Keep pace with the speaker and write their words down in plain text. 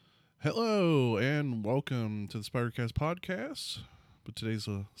Hello and welcome to the Spidercast podcast. But today's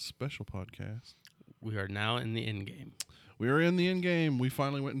a special podcast. We are now in the end game. We are in the end game. We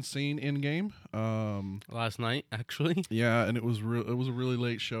finally went and seen Endgame. Last night, actually. Yeah, and it was it was a really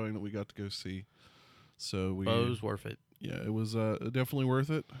late showing that we got to go see. So But it was worth it. yeah, it was definitely worth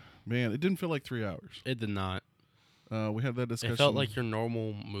it. Man, it didn't feel like 3 hours. It did not. We had that discussion. It felt like your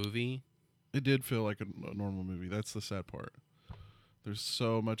normal movie. It did feel like a normal movie. That's the sad part. There's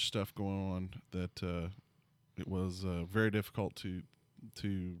so much stuff going on that it was very difficult to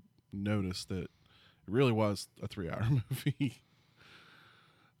notice that it really was a 3 hour movie.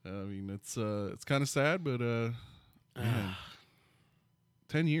 I mean, it's kind of sad, but man,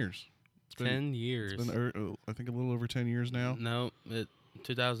 10 years. It's been, 10 years. It's been, I think, a little over 10 years now. No,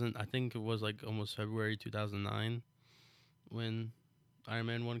 2000. I think it was like almost February 2009 when Iron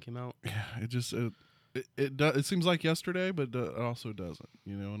Man 1 came out. Yeah, it just it seems like yesterday, but it also doesn't.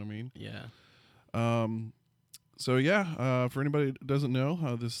 You know what I mean? Yeah. So yeah, for anybody that doesn't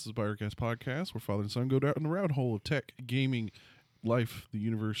know, this is the Spidercast podcast where father and son go down the rabbit hole of tech, gaming, life, the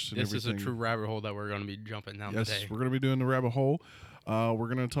universe, and This everything. is a true rabbit hole that we're going to be jumping down Yes, today. we're going to be doing the rabbit hole.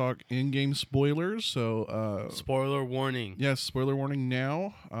 We're going to talk in-game spoilers. So Spoiler warning. yes, spoiler warning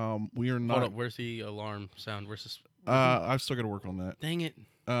now. We are not. Hold up. Where's the alarm sound? Where's this? I've still got to work on that. Dang it.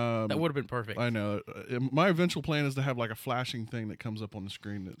 That would have been perfect. I know. My eventual plan is to have like a flashing thing that comes up on the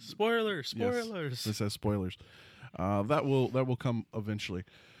screen that Spoilers. Yes. Spoilers. This says spoilers. That will come eventually.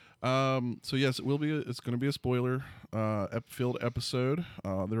 So yes, it's going to be a spoiler filled episode.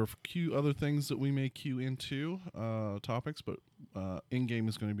 There are a few other things that we may cue into topics, but in game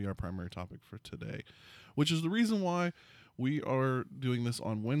is going to be our primary topic for today, which is the reason why we are doing this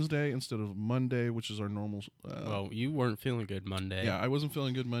on Wednesday instead of Monday, which is our normal. Well, you weren't feeling good Monday. Yeah, I wasn't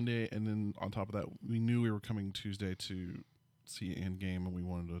feeling good Monday, and then on top of that, we knew we were coming Tuesday to see Endgame, and we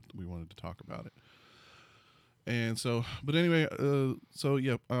wanted to talk about it. And so, but anyway,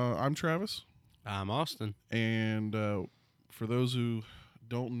 I'm Travis, I'm Austin. and for those who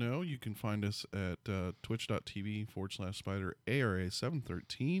don't know, you can find us at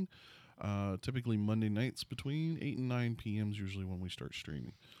twitch.tv/SpiderARA713. Typically Monday nights between 8 and 9 p.m. is usually when we start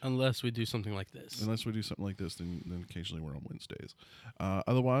streaming. Unless we do something like this. Unless we do something like this, then occasionally we're on Wednesdays.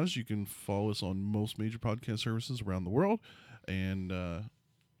 Otherwise, you can follow us on most major podcast services around the world. And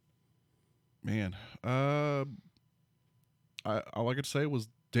man, all I could say was,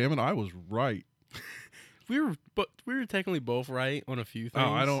 damn it, I was right. We were technically both right on a few things.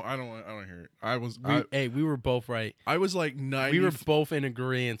 Oh, I don't hear it. We were both right. I was like 90. We were both in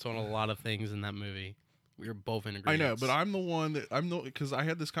agreement on a lot of things in that movie. We were both in agreement. I know, but I'm the one that because I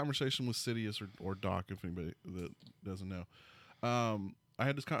had this conversation with Sidious or Doc, if anybody that doesn't know. I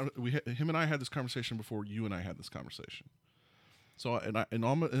had him and I had this conversation before you and I had this conversation. So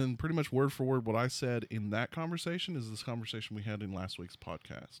and pretty much word for word what I said in that conversation is this conversation we had in last week's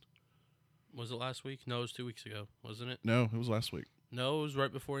podcast. Was it last week? No, it was 2 weeks ago, wasn't it? No, it was last week. No, it was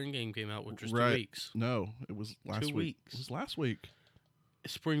right before Endgame came out, which was right. 2 weeks. No, it was last 2 week. weeks. It was last week.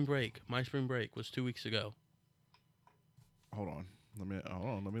 Spring break. My spring break was 2 weeks ago. Hold on. Let me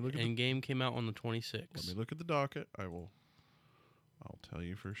look at Endgame came out on the 26th. Let me look at the docket. I'll tell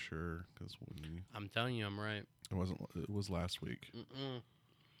you for sure because I'm telling you, I'm right. It was last week. Mm-mm.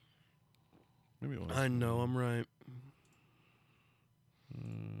 Maybe it was. I know I'm right.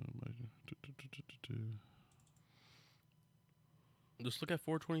 Just look at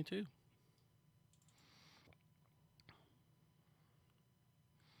 422.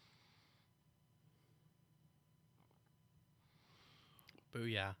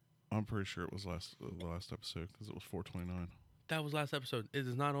 Booyah. I'm pretty sure it was the last episode because it was 429. That was last episode. It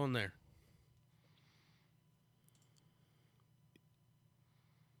is not on there.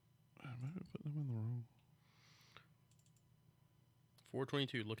 I might have put them in the wrong.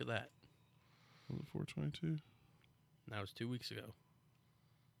 422. Look at that. Was it 422? That was 2 weeks ago.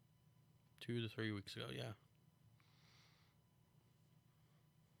 2 to 3 weeks ago, yeah.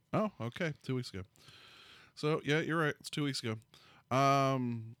 Oh, okay. 2 weeks ago. So, yeah, you're right. It's 2 weeks ago.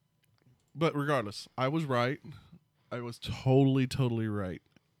 But regardless, I was right. I was totally right.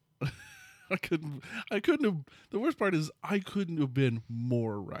 I couldn't have, the worst part is I couldn't have been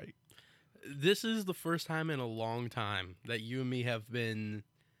more right. This is the first time in a long time that you and me have been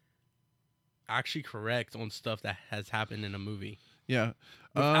actually correct on stuff that has happened in a movie. Yeah.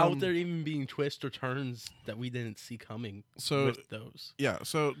 Without there even being twists or turns that we didn't see coming with those. Yeah,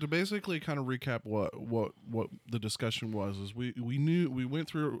 so to basically kind of recap what the discussion was is we went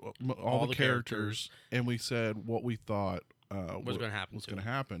through all the characters and we said what we thought was going to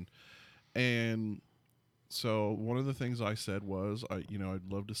happen. And So one of the things I said was, I'd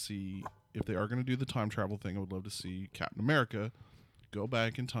love to see, if they are going to do the time travel thing, I would love to see Captain America go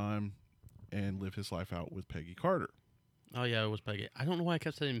back in time and live his life out with Peggy Carter. Oh yeah, it was Peggy. I don't know why I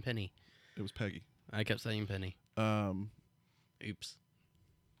kept saying Penny. It was Peggy. I kept saying Penny. Um, Oops.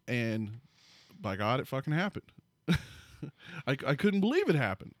 and by God, it fucking happened. I couldn't believe it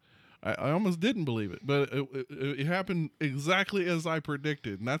happened. I almost didn't believe it, but it happened exactly as I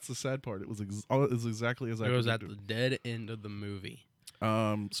predicted, and that's the sad part. It was exactly as I predicted. It was at the dead end of the movie.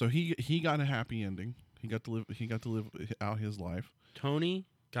 So he got a happy ending. He got to live out his life. Tony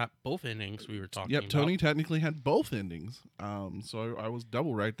got both endings we were talking Yep, about. Tony technically had both endings. So I was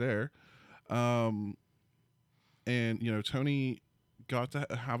double right there. And Tony got to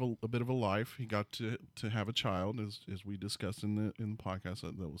have a bit of a life. He got to have a child, as we discussed in the podcast.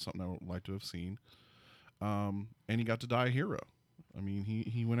 That was something I would like to have seen. And he got to die a hero. I mean,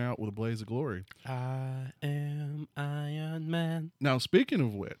 he went out with a blaze of glory. I am Iron Man. Now, speaking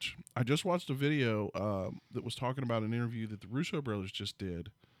of which, I just watched a video that was talking about an interview that the Russo brothers just did.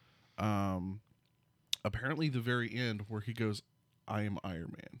 Apparently, the very end where he goes, "I am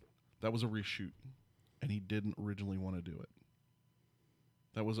Iron Man," that was a reshoot, and he didn't originally want to do it.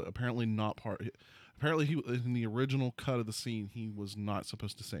 That was apparently not part. Apparently, he in the original cut of the scene, he was not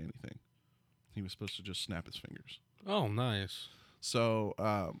supposed to say anything. He was supposed to just snap his fingers. Oh, nice. So,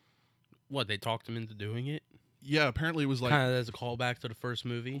 What, they talked him into doing it? yeah, apparently it was like kind of as a callback to the first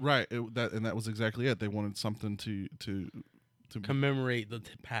movie, right. That was exactly it. They wanted something to commemorate the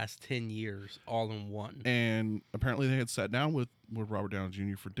past 10 years all in one. And apparently they had sat down with Robert Downey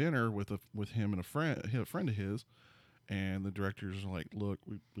Jr. for dinner with him and a friend of his, and the directors are like, "Look,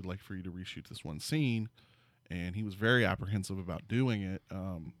 we'd like for you to reshoot this one scene," and he was very apprehensive about doing it.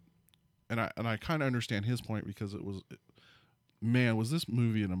 And I kind of understand his point, because was this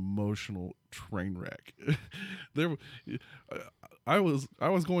movie an emotional train wreck? I was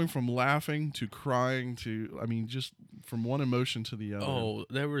going from laughing to crying to, I mean, just from one emotion to the other. Oh,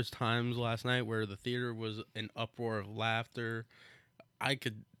 there was times last night where the theater was an uproar of laughter.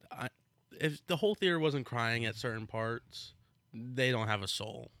 If the whole theater wasn't crying at certain parts, they don't have a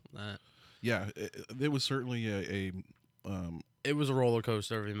soul. Yeah, it was certainly it was a roller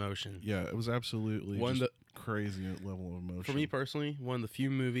coaster of emotion. Yeah, it was absolutely crazy level of emotion. For me personally, one of the few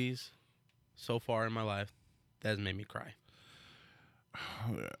movies so far in my life that has made me cry.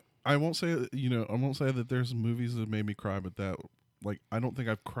 I won't say that there's movies that made me cry, but that, like, I don't think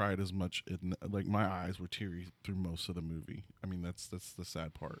I've cried as much. Like, my eyes were teary through most of the movie. I mean, that's the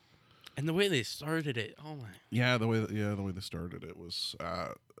sad part. And the way they started it, oh my. Yeah, the way they started it was,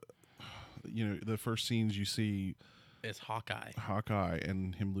 the first scenes you see. It's Hawkeye.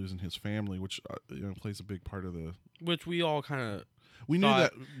 And him losing his family, which plays a big part of the. Which we all kind of. We knew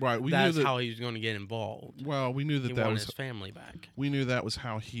that, right? That's how he was going to get involved. Well, we knew that that was his family back. We knew that was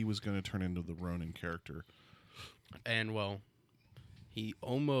how he was going to turn into the Ronin character. And he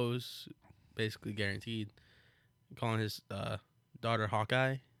almost basically guaranteed calling his daughter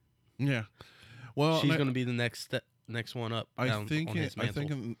Hawkeye. Yeah. Well, she's going to be the next one up. I think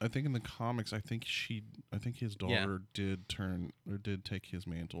in the comics, I think his daughter did take his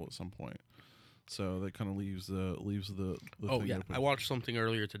mantle at some point. So that kind of leaves the thing open. I watched something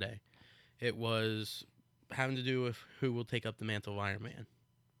earlier today. It was having to do with who will take up the mantle of Iron Man.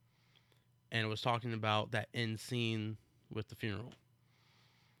 And it was talking about that end scene with the funeral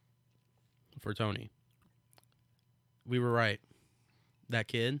for Tony. We were right. That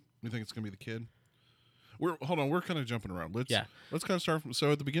kid. You think it's going to be the kid? We're kind of jumping around. Let's kind of start from.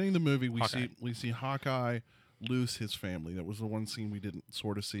 So at the beginning of the movie, we see Hawkeye lose his family. That was the one scene we didn't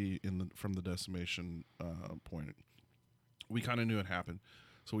sort of see from the decimation point. We kind of knew it happened.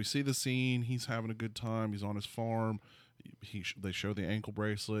 So we see the scene. He's having a good time. He's on his farm. They show the ankle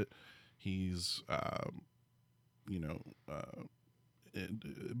bracelet. He's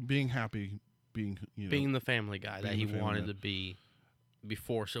being happy, being the family guy that he wanted to be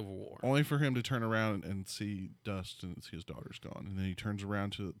before Civil War. Only for him to turn around and see dust and see his daughter's gone, and then he turns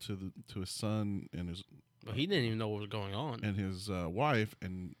around to his son and his. Well, he didn't even know what was going on. And his wife,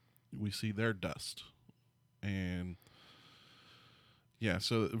 and we see their dust, and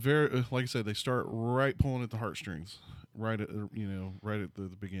so very like I said, they start right pulling at the heartstrings, right at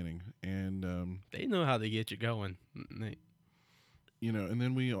the beginning, and they know how to get you going. And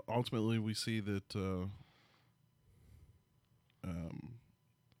then we ultimately see that.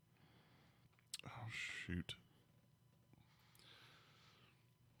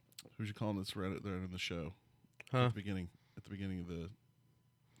 Who's you calling this right there in the show? Huh? At the beginning of the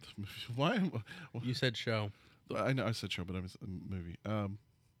movie. Why? You said show. I know I said show, but I was movie.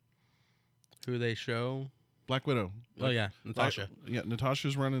 Who they show? Black Widow. Oh yeah, Natasha. Yeah,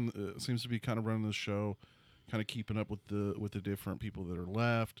 Natasha's running. Seems to be kind of running the show, kind of keeping up with the different people that are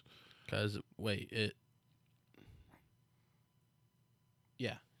left. Because wait,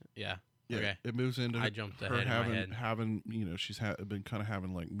 yeah. Yeah, Okay. it moves into I jumped her ahead in my head. having she's been kind of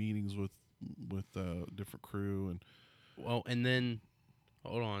having like meetings with different crew and Well, and then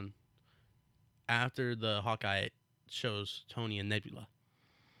hold on. After the Hawkeye shows Tony and Nebula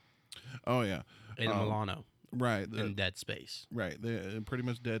oh yeah, in Milano right in dead space. right, they're pretty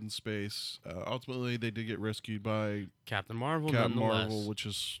much dead in space. Ultimately, they did get rescued by Captain Marvel, Captain nonetheless. Marvel, which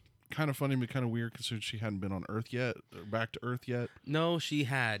is kind of funny but kind of weird considering she hadn't been on Earth yet, or back to Earth yet. No, she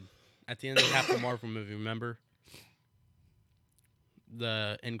had. At the end of the Captain Marvel movie, remember?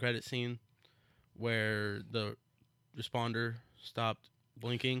 The end credit scene where the responder stopped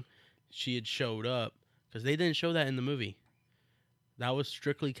blinking. She had showed up because they didn't show that in the movie. That was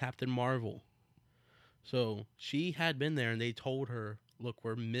strictly Captain Marvel. So she had been there and they told her, look,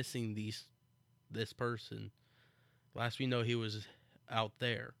 we're missing this person. Last we know, he was out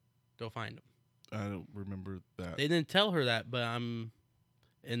there. Go find him. I don't remember that. They didn't tell her that, but I'm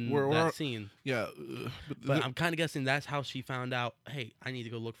in We're- that scene. Yeah, But I'm kind of guessing that's how she found out, hey, I need to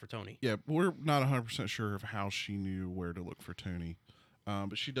go look for Tony. yeah, we're not 100% sure of how she knew where to look for Tony.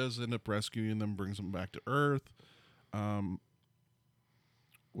 But she does end up rescuing them, brings them back to Earth,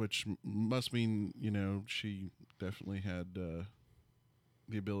 which must mean, she definitely had the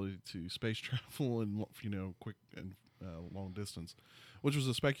ability to space travel and, quick and long distance, which was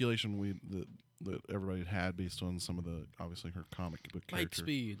a speculation that everybody had based on some of the, obviously, her comic book Light characters.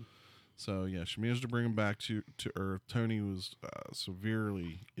 speed. So, yeah, she managed to bring him back to Earth. Tony was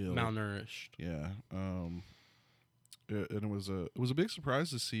severely ill. Malnourished. Yeah. And it was a big surprise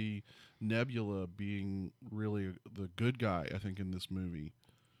to see Nebula being really the good guy, I think, in this movie.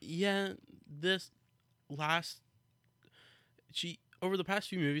 Yeah, over the past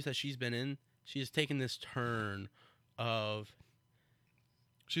few movies that she's been in, she has taken this turn of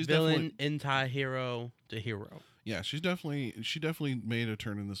She's villain, anti-hero to hero. Yeah, she definitely made a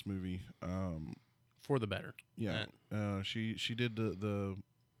turn in this movie. For the better. Yeah. She did the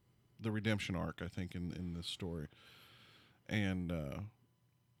redemption arc, I think, in this story. And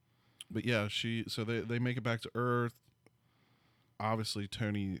but yeah, they make it back to Earth. Obviously,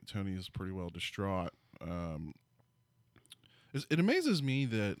 Tony is pretty well distraught. It amazes me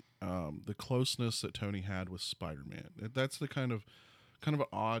that the closeness that Tony had with Spider-Man. That's the kind of an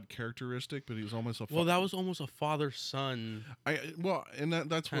odd characteristic, but he was almost Well, that was almost a father-son and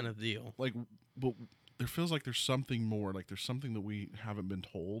that's kind what, of deal. like, but there feels like there's something more. Like there's something that we haven't been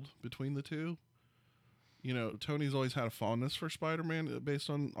told between the two. Tony's always had a fondness for Spider-Man based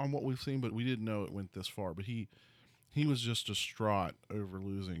on what we've seen, but we didn't know it went this far. But he was just distraught over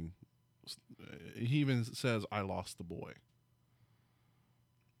losing. He even says, "I lost the boy."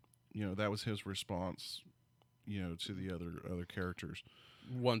 That was his response. To the other characters.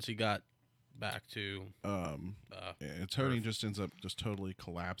 Once he got back to, and Tony just ends up just totally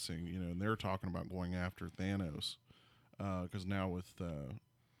collapsing. And they're talking about going after Thanos, because now with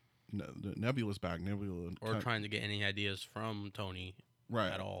Nebula's back, or trying to get any ideas from Tony,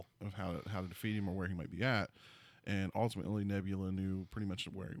 right, at all of how to defeat him or where he might be at. And ultimately, Nebula knew pretty much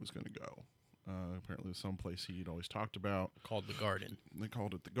where he was going to go. Apparently, someplace he'd always talked about, called the Garden. They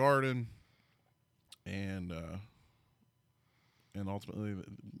called it the Garden, and ultimately,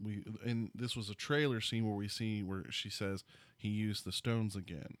 this was a trailer scene where she says he used the stones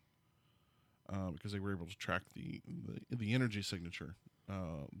again, because they were able to track the energy signature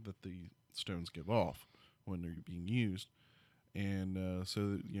that the stones give off when they're being used. And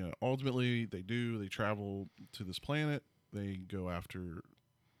so, ultimately they travel to this planet. They go after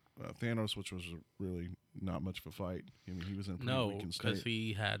Thanos, which was really not much of a fight. I mean, he was in a pretty weakened state. Because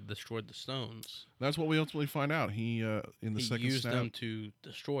he had destroyed the stones. That's what we ultimately find out. He second used snap, them to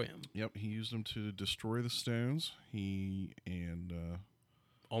destroy him. Yep, he used them to destroy the stones.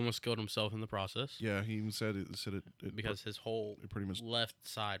 Almost killed himself in the process. Yeah, he even said it because his whole pretty much left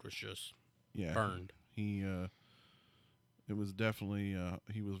side was just yeah burned. He it was definitely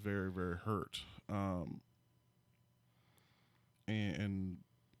he was very, very hurt. And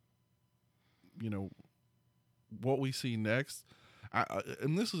what we see next,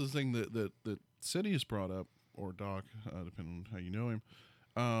 and this is the thing that Sidious brought up, or Doc, depending on how you know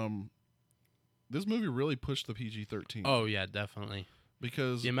him. This movie really pushed the PG-13. Oh yeah, definitely.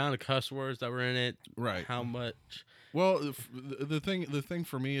 Because the amount of cuss words that were in it, right? How much? Well, the thing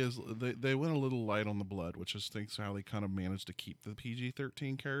for me is they went a little light on the blood, which is how they kind of managed to keep the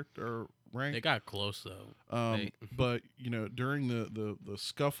PG-13 character rank. They got close though. But during the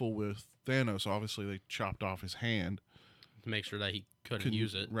scuffle with Thanos, obviously they chopped off his hand. To make sure that he couldn't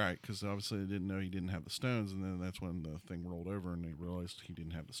use it. Right, because obviously they didn't know he didn't have the stones, and then that's when the thing rolled over and they realized he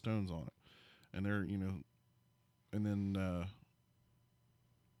didn't have the stones on it. And they're, and then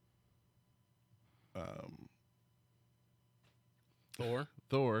Thor.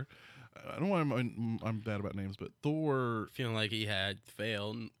 I don't know why I'm bad about names, but Thor, Feeling like he had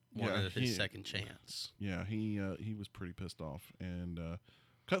failed and wanted his second chance. Yeah, he was pretty pissed off and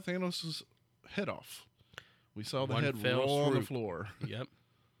cut Thanos' head off. We saw the head roll on the floor. Yep.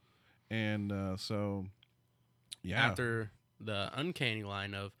 And so, yeah. After the uncanny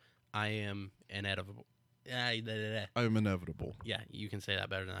line of, I am inevitable. I'm inevitable. Yeah, you can say that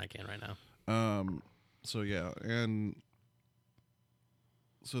better than I can right now. So, yeah. And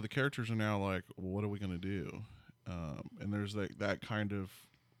so the characters are now like, well, what are we going to do? And there's that kind of...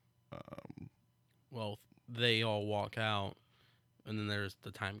 well, they all walk out, and then there's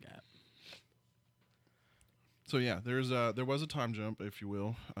the time gap. So yeah, there was a time jump, if you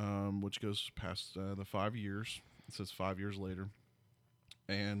will, which goes past the 5 years. It says 5 years later,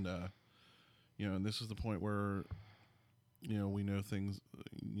 and and this is the point where we know things.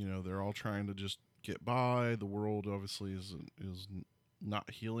 They're all trying to just get by. The world obviously is not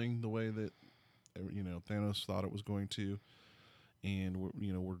healing the way that Thanos thought it was going to, and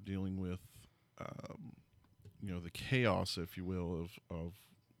we're dealing with the chaos, if you will, of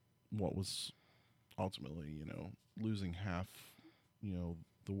what was ultimately, losing half, the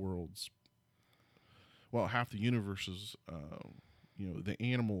world's, half the universe's, the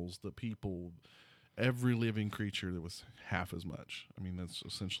animals, the people, every living creature that was half as much. I mean, that's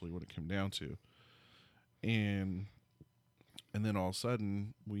essentially what it came down to. And then all of a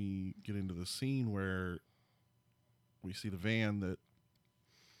sudden we get into the scene where we see the van that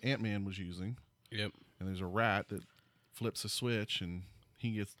Ant-Man was using. Yep. And there's a rat that flips a switch and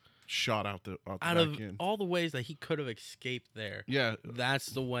he gets shot out the out back of end. All the ways that he could have escaped there. Yeah, that's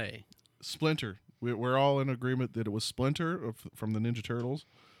the way. Splinter. We're all in agreement that it was Splinter from the Ninja Turtles,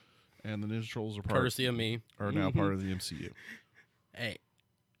 and the Ninja Turtles are courtesy of me are now part of the MCU. Hey,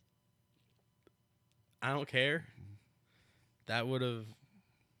 I don't care. That would have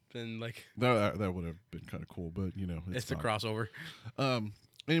been like that would have been kind of cool, but it's a crossover.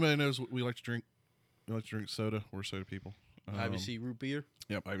 Anybody knows we like to drink? We like to drink soda. We're soda people. IBC root beer.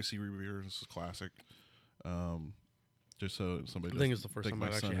 Yep, IBC root beer. This is classic. Just so somebody. I think it's the first time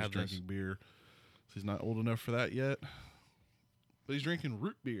I've actually had drinking beer. So he's not old enough for that yet, but he's drinking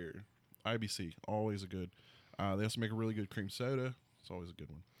root beer. IBC, always a good. They also make a really good cream soda. It's always a good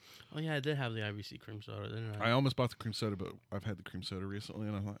one. Oh yeah, I did have the IBC cream soda, didn't I? I almost bought the cream soda, but I've had the cream soda recently,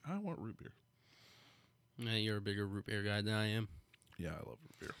 and I'm like, I want root beer. Yeah, you're a bigger root beer guy than I am. Yeah, I love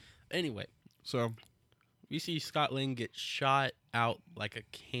root beer. Anyway, so we see Scott Lang get shot out like a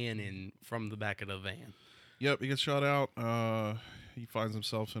cannon from the back of the van. Yep, he gets shot out. He finds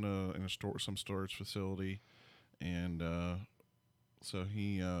himself in some storage facility, and so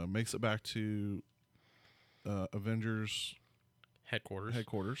he makes it back to Avengers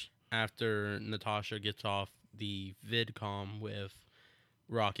headquarters after Natasha gets off the VidCom with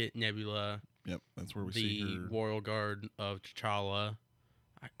Rocket, Nebula. Yep, that's where we see her. The Royal Guard of T'Challa.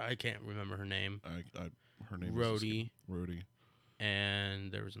 I can't remember her name. Her name Rhodey. is Rhodey.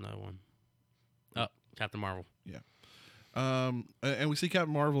 And there was another one. Oh, Captain Marvel. Yeah. And we see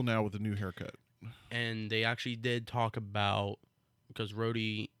Captain Marvel now with a new haircut. And they actually did talk about, because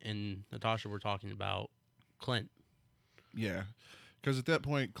Rhodey and Natasha were talking about Clint. Yeah. Because at that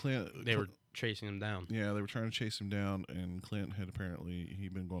point, they were chasing him down. Yeah, they were trying to chase him down, and Clint had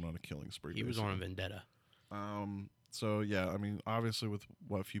he'd been going on a killing spree. He was on a vendetta. So, yeah, I mean, obviously with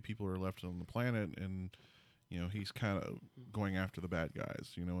what few people are left on the planet, and, he's kind of going after the bad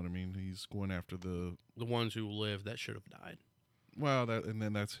guys. You know what I mean? He's going after the ones who lived that should have died. Well, and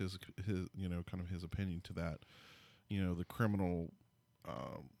then that's his kind of his opinion to that. The criminal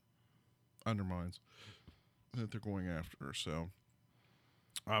undermines that they're going after. So,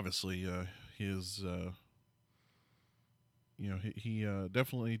 obviously, his he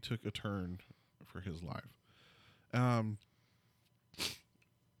definitely took a turn for his life.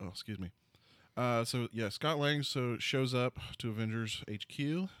 Excuse me. So yeah, Scott Lang shows up to Avengers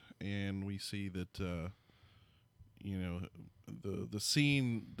HQ, and we see that the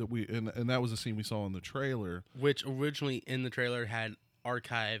scene that and that was the scene we saw in the trailer, which originally in the trailer had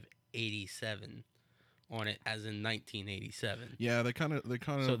Archive 87 on it as in 1987. Yeah, they kind of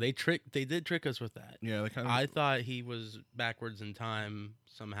So they did trick us with that. yeah, they kind of I thought he was backwards in time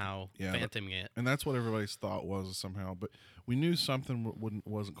somehow, Yeah, phantoming it. and that's what everybody's thought was somehow, but we knew something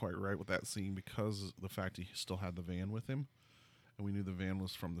wasn't quite right with that scene because of the fact he still had the van with him, and we knew the van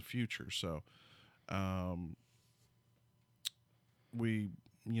was from the future. So, we,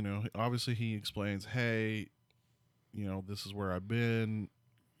 obviously he explains, hey, this is where I've been,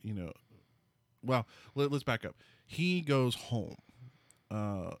 you know. Well, let's back up. He goes home.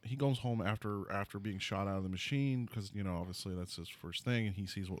 He goes home after being shot out of the machine because obviously that's his first thing, and he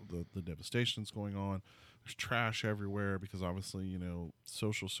sees what the devastation that's going on. There's trash everywhere because obviously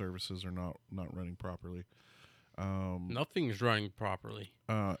social services are not running properly. Nothing's running properly.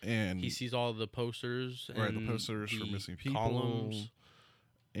 And He sees all the posters, right, the and posters for missing people. columns.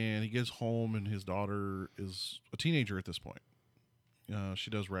 And he gets home, and his daughter is a teenager at this point. She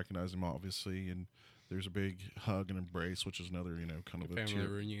does recognize him, obviously, and there's a big hug and embrace, which is another, kind of a Family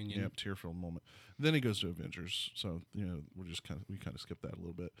reunion. tear-filled moment. Then he goes to Avengers, so we kind of skip that a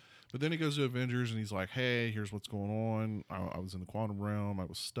little bit. But then he goes to Avengers, and he's like, "Hey, here's what's going on. I was in the quantum realm. I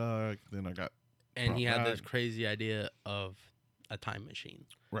was stuck. Then I got And he brought had back." this crazy idea of a time machine.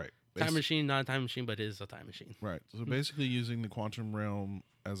 Right, Time machine, not a time machine, but it is a time machine. right. So basically, using the quantum realm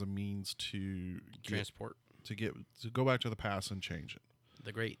as a means to Transport. to go back to the past and change it.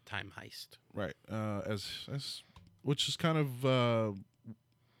 The great time heist. Right. As which is kind of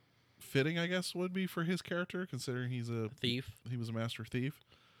fitting, I guess, would be for his character, considering he was a master thief,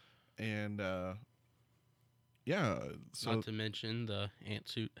 and yeah. So Not to mention the ant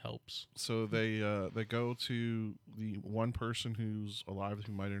suit helps. so they go to the one person who's alive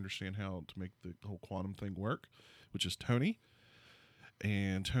who might understand how to make the whole quantum thing work, which is Tony.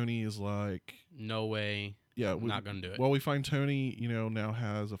 And Tony is like, No way. yeah, Not gonna do it. Well, we find Tony, now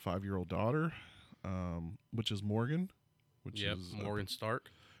has a 5-year-old daughter, which is Morgan, which is Morgan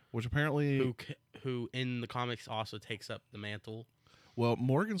Stark, which apparently, who in the comics also takes up the mantle. well,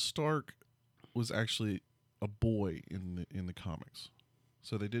 Morgan Stark was actually a boy in the comics,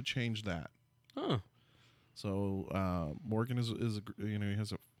 so they did change that. Huh. So Morgan is he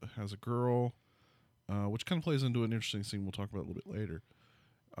has a girl, which kind of plays into an interesting scene we'll talk about a little bit later.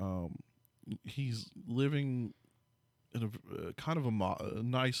 He's living in a kind of a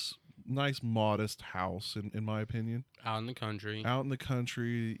nice, modest house, in my opinion. Out in the country. Out in the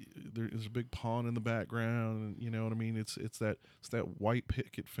country, there's a big pond in the background. And you know what I mean? It's that white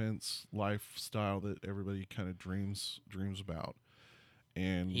picket fence lifestyle that everybody kind of dreams about.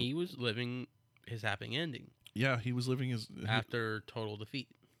 And He was living his happy ending yeah, he was living his after total defeat.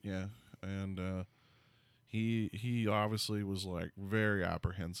 Yeah, and he obviously was like very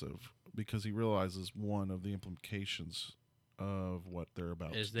apprehensive because he realizes one of the implications of what they're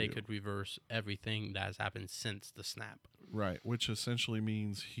about Is to they do. could reverse everything that has happened since the snap. Right, which essentially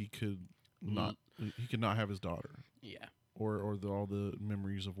means he could not have his daughter, Yeah. or all the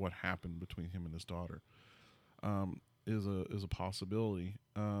memories of what happened between him and his daughter, is a possibility.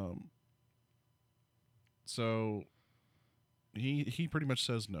 So he pretty much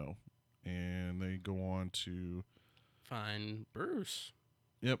says no, and they go on to Find Bruce.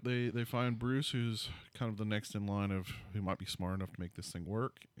 Yep, they find Bruce, who's kind of the next in line of who might be smart enough to make this thing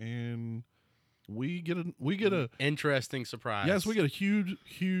work, and we get a Interesting surprise. yes, we get a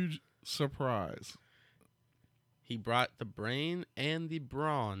huge surprise. He brought the brain and the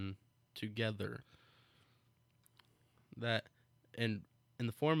brawn together. That in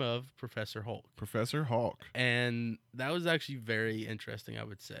the form of Professor Hulk. Professor Hulk. And that was actually very interesting, I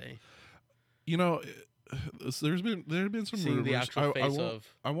would say. There have been some Seeing rumors. the actual face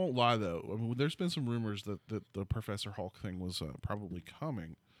I won't lie though. I mean, there's been some rumors that the Professor Hulk thing was probably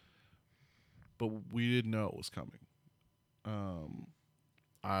coming, but we didn't know it was coming.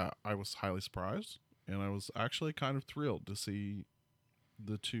 I was highly surprised, and I was actually kind of thrilled to see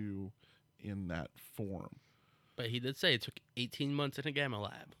the two in that form. But he did say it took 18 months in a gamma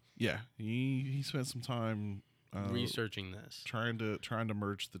lab. Yeah, he spent some time researching this, trying to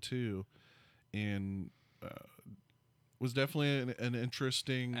merge the two, and was definitely an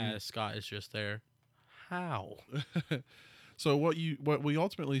interesting. As Scott is just there. How? So what we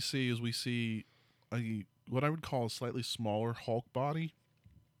ultimately see is we see what I would call a slightly smaller Hulk body.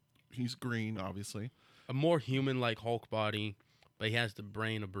 He's green, obviously. A more human-like Hulk body, but he has the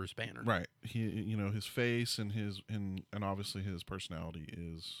brain of Bruce Banner. Right. He, his face and and obviously his personality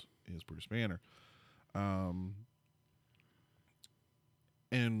is Bruce Banner.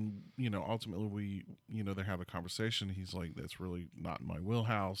 and ultimately they have a conversation. He's like, that's really not in my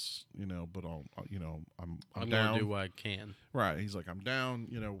wheelhouse, but I'm gonna down. do what I can. Right. He's like, I'm down.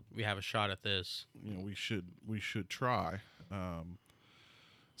 We have a shot at this. We should try.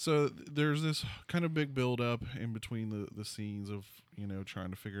 So there's this kind of big build up in between the scenes of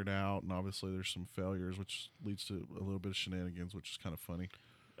trying to figure it out, and obviously there's some failures, which leads to a little bit of shenanigans, which is kind of funny.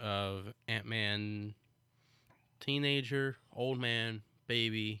 Of Ant-Man, teenager, old man,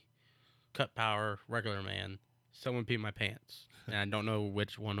 baby, cut power, regular man. Someone peed my pants, and I don't know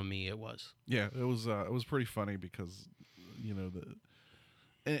which one of me it was. Yeah, it was pretty funny because the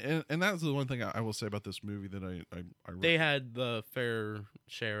and that's the one thing I will say about this movie that I They had the fair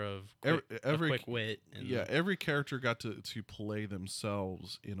share of every quick wit. And every character got to play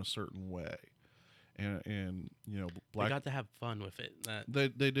themselves in a certain way, and they Black got to have fun with it.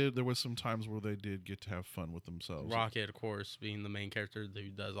 That they did. There was some times where they did get to have fun with themselves. Rocket, of course, being the main character who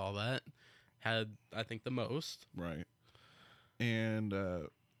does all that, had I think the most. Right, and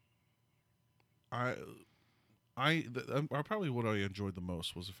probably what I enjoyed the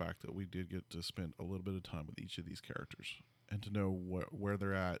most was the fact that we did get to spend a little bit of time with each of these characters and to know where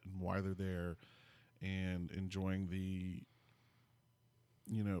they're at and why they're there, and enjoying the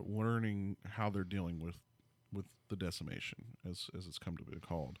learning how they're dealing with the decimation as it's come to be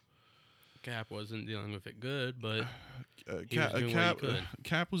called. Cap wasn't dealing with it good, but he was doing what he could.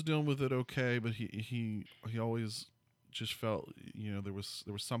 Cap was dealing with it okay, but he always just felt there was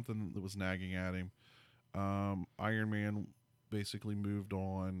something that was nagging at him. Iron Man basically moved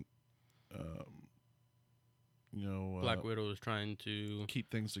on. Black Widow was trying to keep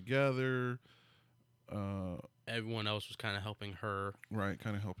things together. Everyone else was kind of helping her. Right,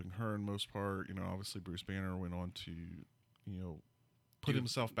 kind of helping her in most part. Obviously Bruce Banner went on to, put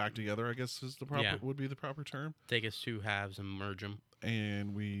himself back together, I guess would be the proper term. Take his two halves and merge them.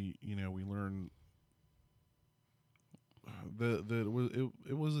 And we learn that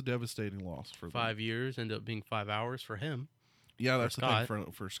it was a devastating loss for 5 years ended up being 5 hours for him. Yeah, that's the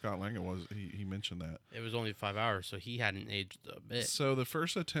thing for Scott Lang. It was he mentioned that it was only 5 hours, so he hadn't aged a bit. So the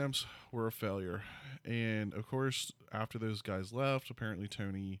first attempts were a failure, and of course, after those guys left, apparently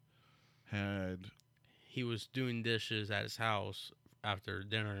Tony he was doing dishes at his house after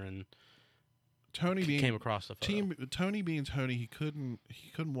dinner, and Tony came across the photo. Tony being Tony, he couldn't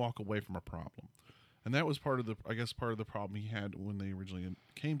walk away from a problem. And that was part of the problem he had when they originally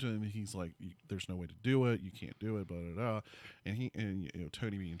came to him. He's like, "There's no way to do it. You can't do it." Blah blah blah. And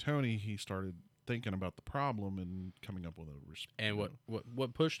Tony being Tony, he started thinking about the problem and coming up with a response. And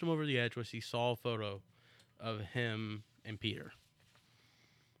what pushed him over the edge was he saw a photo of him and Peter.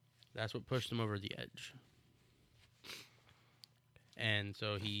 That's what pushed him over the edge. And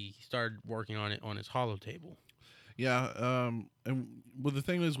so he started working on it on his hollow table. Yeah, the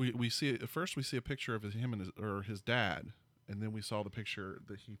thing is, we see first we see a picture of him and his dad, and then we saw the picture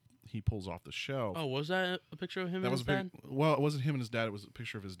that he pulls off the shelf. Oh, was that a picture of him and his dad? Well, it wasn't him and his dad. It was a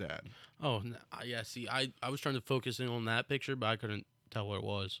picture of his dad. Oh, yeah. See, I was trying to focus in on that picture, but I couldn't tell what it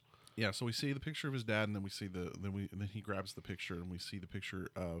was. Yeah, so we see the picture of his dad, and then we see then he grabs the picture, and we see the picture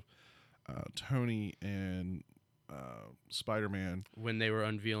of Tony and Spider-Man when they were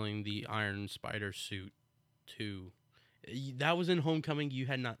unveiling the Iron Spider suit. That was in Homecoming. You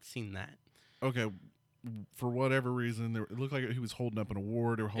had not seen that. Okay, for whatever reason, it looked like he was holding up an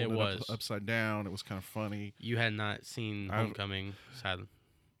award or holding it up upside down. It was kind of funny. You had not seen Homecoming, sadly.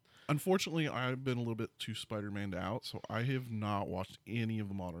 Unfortunately, I've been a little bit too Spider-Man'd out, so I have not watched any of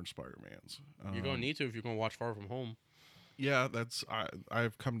the modern Spider-Mans. You're going to need to if you're going to watch Far From Home. Yeah,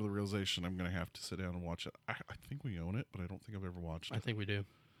 I've come to the realization I'm going to have to sit down and watch it. I think we own it, but I don't think I've ever watched it. I think we do.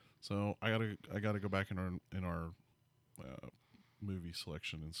 So I gotta go back in our movie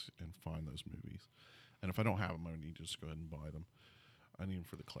selection and find those movies. And if I don't have them, I need to just go ahead and buy them. I need them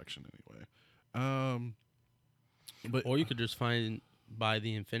for the collection anyway. Or you could just buy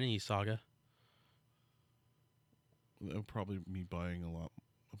the Infinity Saga. That would probably be buying a lot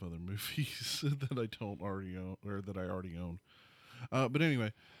of other movies that I don't already own or that I already own. But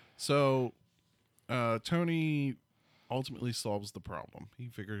anyway, so Tony ultimately solves the problem. He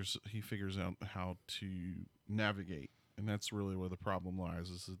figures out how to navigate, and that's really where the problem lies: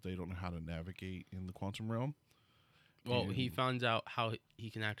 is that they don't know how to navigate in the quantum realm. Well, he finds out how he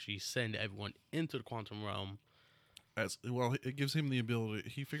can actually send everyone into the quantum realm. As well, it gives him the ability.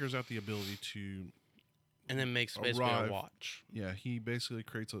 He figures out the ability to, and then makes basically a watch. Yeah, he basically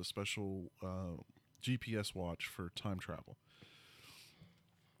creates a special GPS watch for time travel.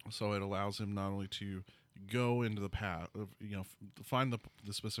 So it allows him not only to go into the past, find the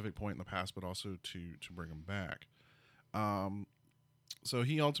specific point in the past, but also to bring him back. So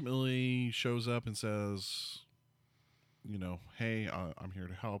he ultimately shows up and says, hey, I'm here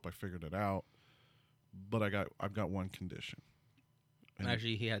to help. I figured it out, but I've got one condition. And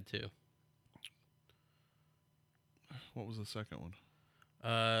Actually, he had two. what was the second one?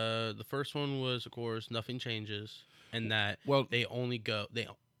 The first one was, of course, nothing changes, and that Well, they only go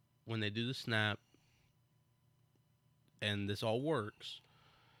when they do the snap, and this all works.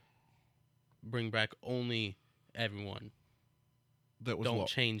 Bring back only everyone. that was Don't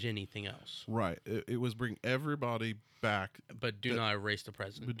change anything else. right. It was bring everybody back, But do not erase the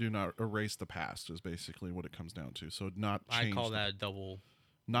present. but do not erase the past. Is basically what it comes down to. So not change. I call that a double.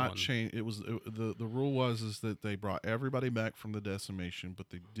 Not one. change. It was the rule was is that they brought everybody back from the decimation, but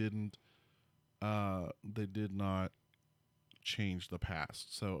they didn't. They did not change the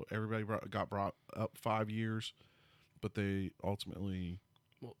past. So everybody got brought up 5 years, but they ultimately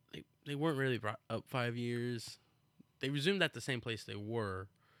Well, they weren't really brought up 5 years. They resumed at the same place they were.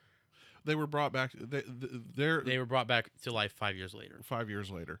 they were brought back. They were brought back to life 5 years later. 5 years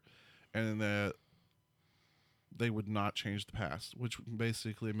later, and that they would not change the past, which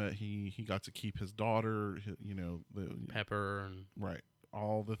basically meant he got to keep his daughter. The Pepper and right,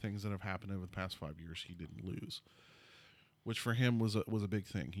 all the things that have happened over the past 5 years he didn't lose, which for him was a big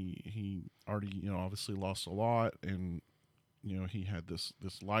thing. He already obviously lost a lot, and he had this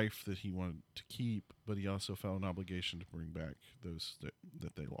life that he wanted to keep, but he also felt an obligation to bring back those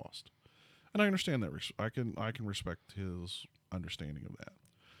that they lost. And I understand that. I can respect his understanding of that.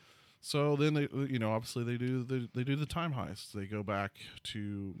 So then they obviously they do the time heist. They go back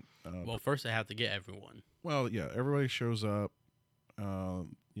to well, first they have to get everyone. well, yeah, everybody shows up. They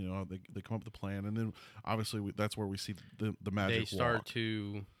come up with the plan, and then obviously that's where we see the magic. They start walk.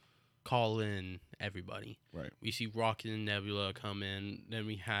 to call in everybody. Right. We see Rocket and Nebula come in. Then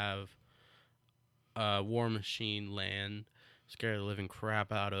we have War Machine land, scare the living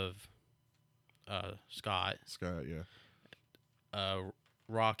crap out of Scott. Scott, yeah.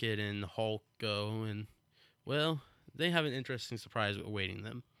 Rocket and Hulk go, and well, they have an interesting surprise awaiting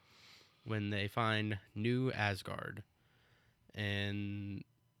them when they find New Asgard. And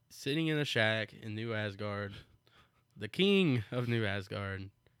sitting in a shack in New Asgard, the king of New Asgard,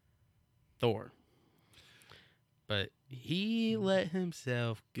 Thor. But he let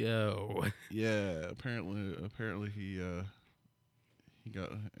himself go. Yeah, apparently he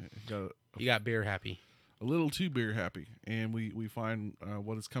got beer happy. a little too beer happy, and we find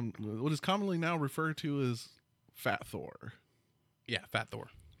what is commonly now referred to as Fat Thor. Yeah, Fat Thor.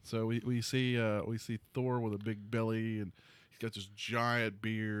 So we see Thor with a big belly, and he's got this giant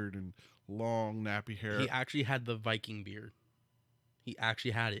beard and long nappy hair. He actually had the Viking beard. He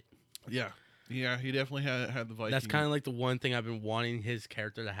actually had it. Yeah, he definitely had the Viking. That's kind of like the one thing I've been wanting his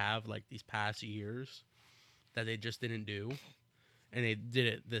character to have, like these past years, that they just didn't do, and they did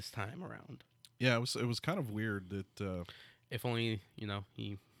it this time around. Yeah, it was kind of weird that if only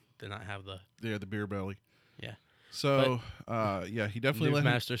he did not have the the beer belly. Yeah. So he definitely let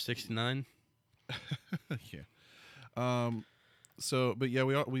Master 69. Yeah. So, but yeah,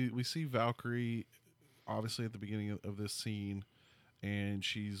 we see Valkyrie obviously at the beginning of this scene, and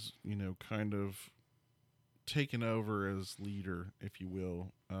she's kind of taken over as leader, if you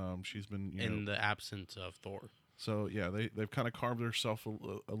will. She's been in the absence of Thor. So yeah, they've kind of carved themselves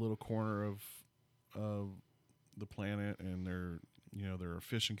a little corner of the planet, and they're a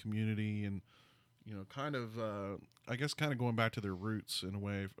fishing community, and kind of I guess kind of going back to their roots in a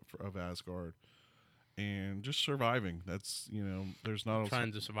way of Asgard, and just surviving. That's there's not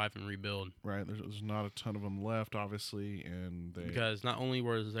trying to survive and rebuild. Right, there's not a ton of them left, obviously, and because not only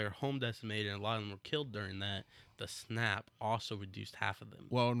was their home decimated, and a lot of them were killed during that. The snap also reduced half of them.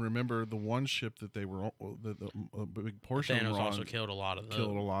 Well, and remember the one ship that they were a big portion Thanos of them also killed a lot of those.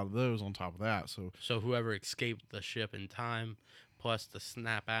 Killed a lot of those on top of that. So whoever escaped the ship in time, plus the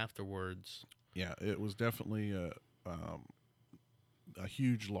snap afterwards. Yeah, it was definitely a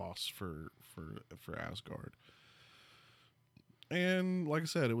huge loss for Asgard. And like I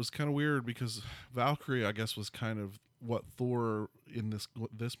said, it was kind of weird because Valkyrie, I guess, was kind of what Thor in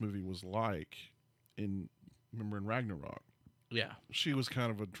this movie was like remember in Ragnarok. Yeah. She was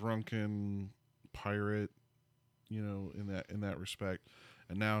kind of a drunken pirate, in that respect.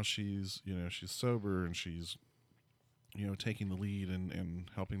 And now she's sober, and she's taking the lead and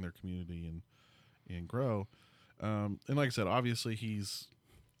helping their community and grow. And like I said, obviously he's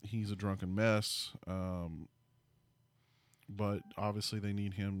a drunken mess. But obviously they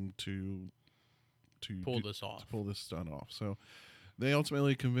need him to pull this off. To pull this stunt off. So they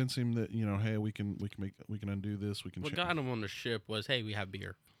ultimately convince him that hey, we can undo this. We can. What got him on the ship was, hey, we have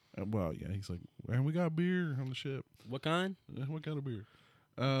beer. Well, yeah, he's like, and we got beer on the ship. What kind? What kind of beer?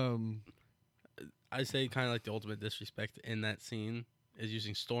 Um, I say kind of like the ultimate disrespect in that scene is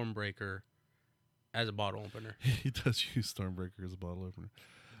using Stormbreaker as a bottle opener. he does use Stormbreaker as a bottle opener.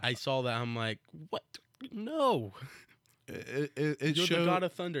 I saw that. I'm like, what? No. It You're shows the god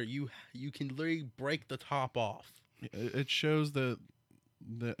of thunder. You can literally break the top off. it shows that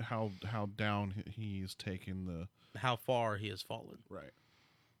how down he's taken the How far he has fallen. right.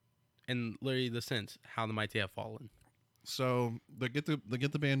 And literally the sense how the mighty have fallen. So they get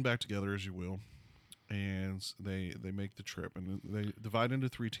the band back together, as you will, and they make the trip, and they divide into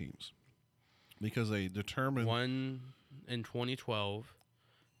 3 teams because they determine One in 2012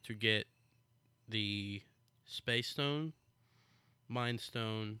 to get the Space Stone, Mind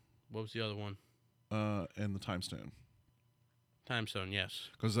Stone. What was the other one? and the Time Stone, Time Stone, yes.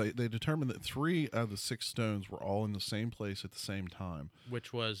 because they determined that 3 out of the 6 stones were all in the same place at the same time,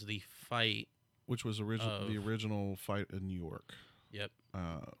 Which was the fight. which was the original fight in New York. Yep.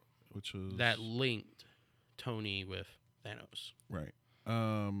 Which was That linked Tony with Thanos. right.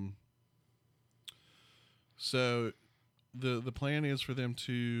 So the plan is for them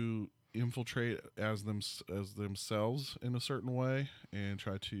to infiltrate as themselves in a certain way and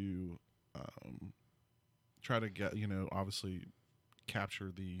try to get, obviously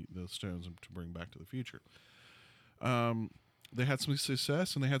capture the stones and to bring back to the future. They had some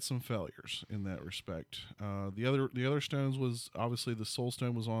success and they had some failures in that respect. The other stones was obviously the Soul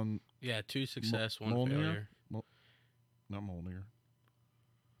Stone was on Yeah, 2 success, 1 Mjolnir? failure. not Mjolnir.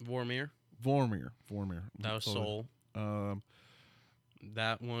 Vormir. Vormir. That was Soul.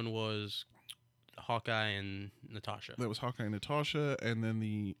 That one was Hawkeye and Natasha. That was Hawkeye and Natasha, and then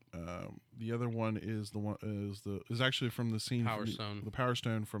the other one is actually from the scene Power from Stone. the Power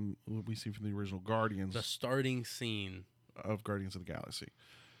Stone from what we see from the original Guardians The starting scene. of Guardians of the Galaxy.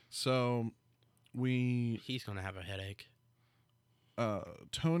 So He's going to have a headache.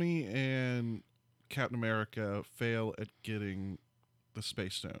 Tony and Captain America fail at getting the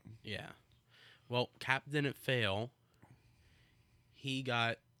Space Stone. Yeah. Well, Cap didn't fail. He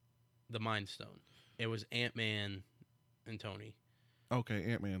got the Mind Stone. It was Ant-Man and Tony. Okay,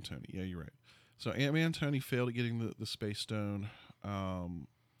 Ant-Man and Tony. Yeah, you're right. So Ant-Man and Tony failed at getting the Space Stone.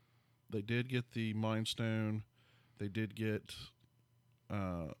 They did get the Mind Stone. They did get,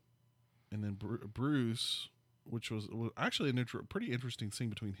 and then Bruce, which was actually a pretty interesting scene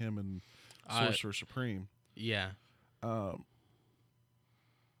between him and Sorcerer Supreme. Yeah.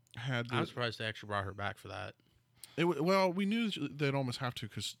 Had I'm surprised they actually brought her back for that. Well, we knew they'd almost have to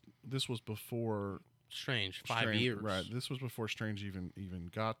because this was before Strange. 5 years. Right. This was before Strange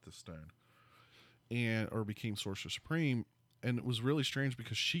even got the stone, or became Sorcerer Supreme, and it was really strange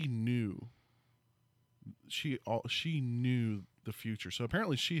because she knew. She knew the future, so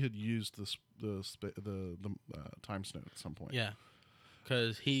apparently she had used the Time Stone at some point. Yeah.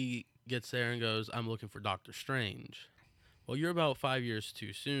 Because he gets there and goes, I'm looking for Doctor Strange. Well, you're about 5 years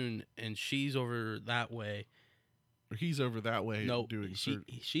too soon, and she's over that way. Or he's over that way doing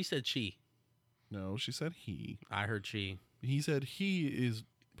surgery. She said she. No, she said he. I heard she. He said he is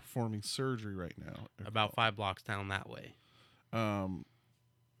performing surgery right now. About 5 blocks down that way.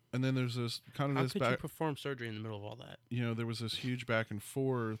 And then there's this kind of How this could you perform surgery in the middle of all that? There was this huge back and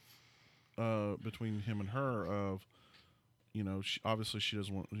forth between him and her of, obviously she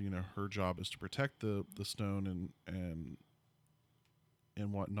doesn't want, her job is to protect the stone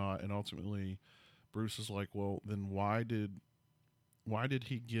and whatnot, and ultimately Bruce is like, well, then why did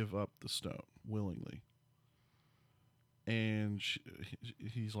he give up the stone willingly? And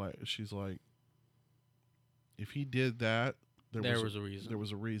she's like, if he did that, there was a reason. There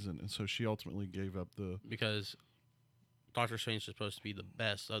was a reason, and so she ultimately gave up because Doctor Strange is supposed to be the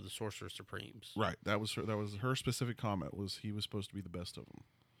best of the Sorcerer Supremes. Right. That was her specific comment. Was he was supposed to be the best of them.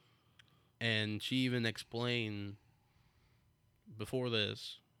 And she even explained before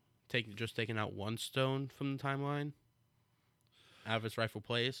this, taking out one stone from the timeline out of its rightful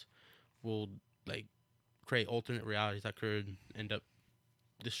place will create alternate realities that could end up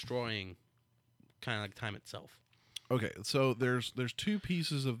destroying kind of like time itself. Okay, so there's 2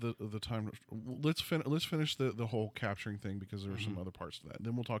 pieces of the time. Let's finish the whole capturing thing because there are some other parts to that.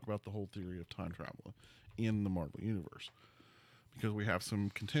 Then we'll talk about the whole theory of time travel in the Marvel Universe because we have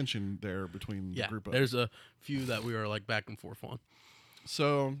some contention there between the group of. There's a few that we are back and forth on.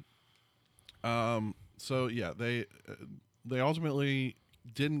 So yeah, they ultimately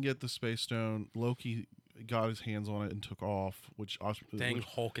didn't get the Space Stone. Loki got his hands on it and took off, which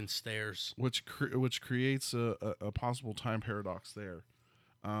Hulk and stairs, which creates a possible time paradox there.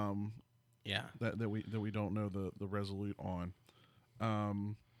 That we don't know the resolute on.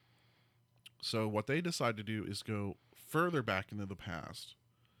 So what they decide to do is go further back into the past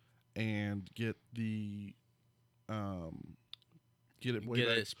and get the get it way Get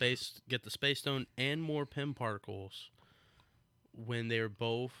back. it space. Get the space stone and more Pym particles when they were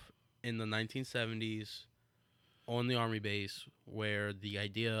both in the 1970s on the army base where the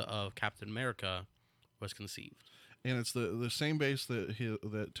idea of Captain America was conceived. And it's the same base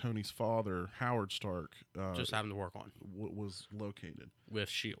that Tony's father, Howard Stark, Just having to work on was located. with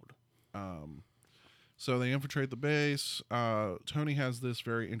Shield. So they infiltrate the base. Tony has this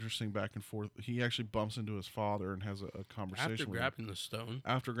very interesting back and forth. He actually bumps into his father and has a conversation After with grabbing the stone. him.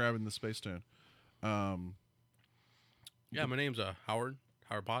 After grabbing the space stone. Yeah, my name's Howard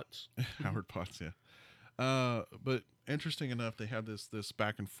Potts. Howard Potts, yeah. But interesting enough, they had this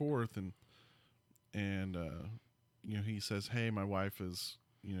back and forth, and he says, "Hey, my wife is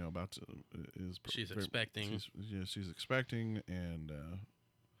about to She's expecting. She's expecting, and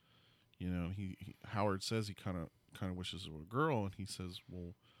he Howard says he kind of wishes it were a girl, and he says,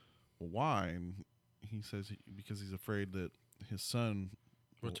 well, why? And he says because he's afraid that his son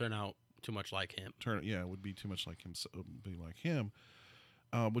Will turn out too much like him. would be too much like him, be like him."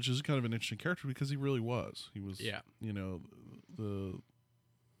 Which is kind of an interesting character because he really was. He was, the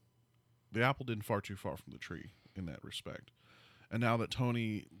apple didn't fall too far from the tree in that respect. And now that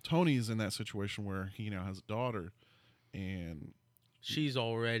Tony's in that situation where he now has a daughter, and she's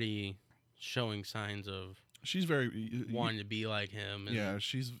already showing signs of she's very wanting to be like him. And yeah,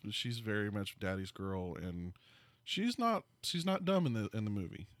 she's very much daddy's girl, and she's not dumb in the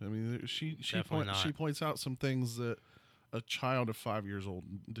movie. I mean, she points out some things that a child of 5 years old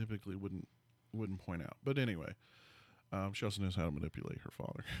typically wouldn't point out. But anyway, she also knows how to manipulate her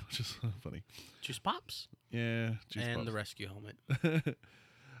father, which is funny. Juice Pops. Yeah, and the rescue helmet.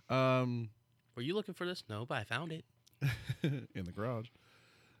 Were you looking for this? No, but I found it in the garage.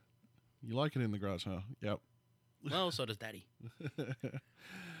 You like it in the garage, huh? Yep. Well, so does Daddy.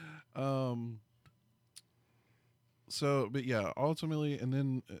 So, but yeah, ultimately, and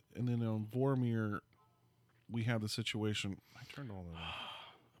then on Vormir, we have the situation. I turned all that off.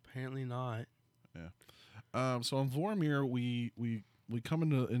 Apparently not. Yeah. So on Vormir, we come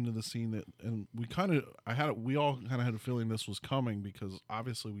into the scene that, and we all kind of had a feeling this was coming because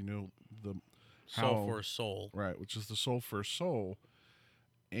obviously we know the soul for soul, right, which is the soul for soul,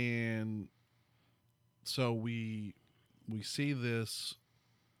 and so we see this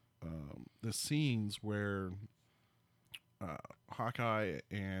the scenes where Hawkeye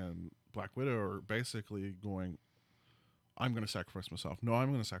and Black Widow are basically going, I'm going to sacrifice myself. No, I'm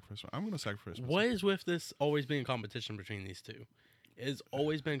going to sacrifice myself. I'm going to sacrifice myself. What is with this always being competition between these two? It's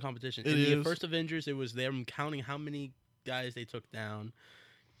always been competition. In the first Avengers, it was them counting how many guys they took down.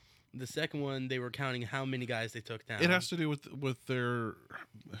 The second one, they were counting how many guys they took down. It has to do with their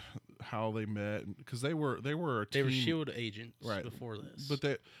how they met, because they were a team. They were SHIELD agents right before this.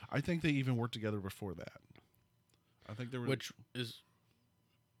 But I think they even worked together before that. I think there was, which is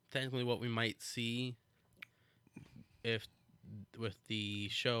technically what we might see if with the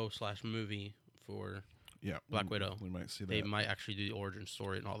show / movie for Black Widow. We might see that. They might actually do the origin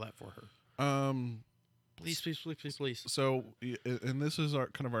story and all that for her. Please. So, and this is our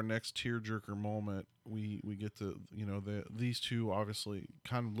next tearjerker moment. We get to these two obviously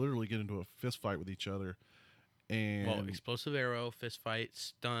kind of literally get into a fist fight with each other, and explosive arrow, fist fight,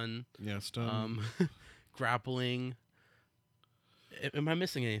 stun. Yeah, stun. Grappling. Am I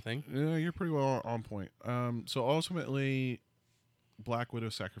missing anything? Yeah, you're pretty well on point. So ultimately, Black Widow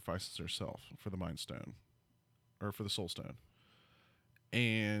sacrifices herself for the Mind Stone, or for the Soul Stone,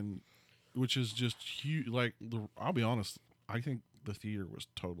 and which is just huge. Like, I'll be honest, I think the theater was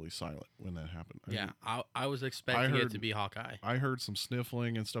totally silent when that happened. I was expecting it to be Hawkeye. I heard some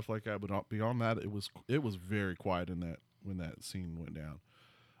sniffling and stuff like that, but beyond that, it was very quiet in that when that scene went down.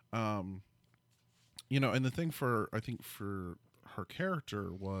 And the thing for her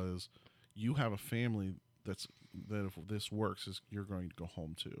character was, you have a family that if this works, is you're going to go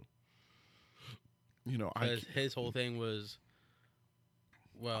home to. His whole thing was,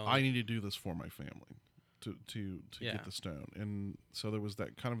 well, I need to do this for my family to get the stone, and so there was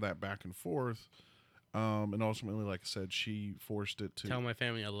that back and forth, and ultimately, like I said, she forced it to tell my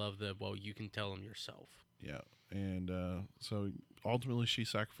family I love them. Well, you can tell them yourself. Yeah, and so ultimately, she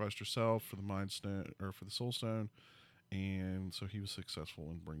sacrificed herself for the Mind Stone, or for the Soul Stone, and so he was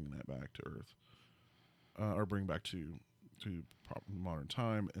successful in bringing that back to Earth, or bring back to modern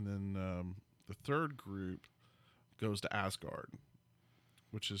time, and then the third group goes to Asgard,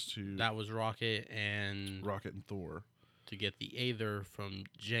 which is that was Rocket and Thor, to get the Aether from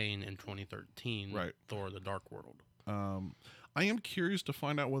Jane in 2013, right? Thor: The Dark World. I am curious to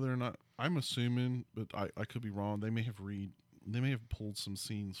find out whether or not, I'm assuming, but I could be wrong. They may have pulled some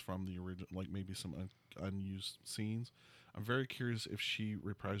scenes from the original, like maybe some unused scenes. I'm very curious if she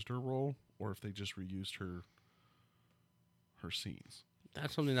reprised her role or if they just reused her scenes.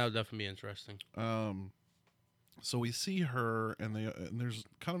 That's something that would definitely be interesting. So we see her, and there's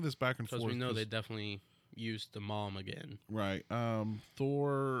kind of this back and Because forth. we know they definitely used the mom again. Right.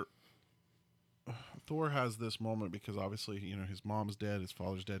 Thor has this moment because obviously, his mom's dead, his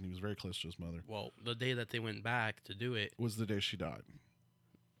father's dead, and he was very close to his mother. Well, the day that they went back to do it Was the day she died.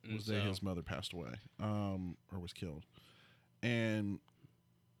 Was the day his mother passed away, or was killed. And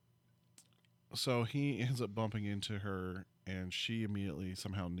so he ends up bumping into her, and she immediately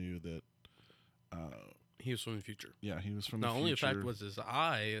somehow knew that he was from the future. Yeah, he was from the the future. only effect was his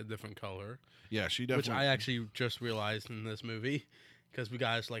eye a different color. Yeah, she definitely. Which I actually just realized in this movie because we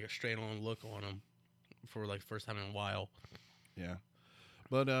got like a straight on look on him for like the first time in a while. Yeah,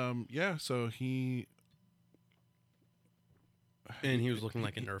 but so he. And he was looking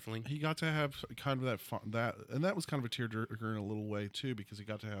like an earthling. He got to have kind of and that was kind of a tearjerker in a little way too, because he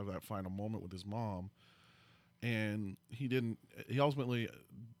got to have that final moment with his mom, and he ultimately,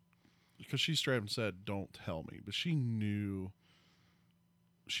 because she straight up said, "Don't tell me," but she knew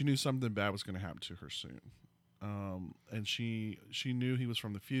something bad was going to happen to her soon, and she knew he was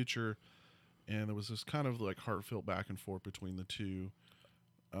from the future, and there was this kind of like heartfelt back and forth between the two.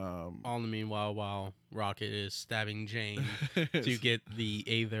 All in the meanwhile, while Rocket is stabbing Jane to get the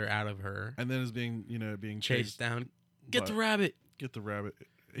Aether out of her, and then is being chased down. Get the rabbit. Get the rabbit.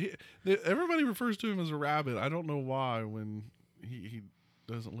 Everybody refers to him as a rabbit. I don't know why. When he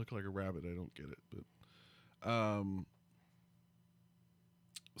doesn't look like a rabbit, I don't get it. But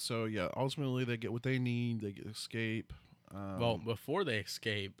so yeah, ultimately they get what they need. They escape. Well, before they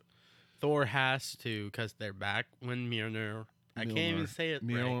escape, Thor has to, because they're back when Mjolnir. I can't even say it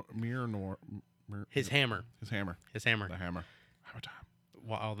right. His hammer. His hammer. His hammer. The hammer. Hammer time.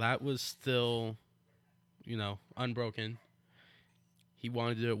 While that was still, unbroken, he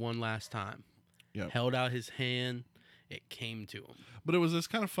wanted to do it one last time. Yeah. Held out his hand. It came to him. But it was this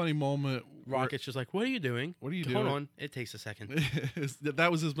kind of funny moment. Rocket's just like, "What are you doing? What are you doing? Hold on. It takes a second." That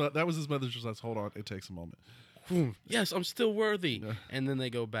was his mother's just like, "Hold on. It takes a moment." Yes, I'm still worthy. Yeah. And then they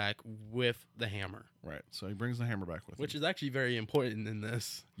go back with the hammer. Right. So he brings the hammer back with him. Which is actually very important in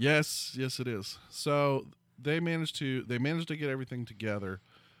this. Yes, it is. So they managed to get everything together,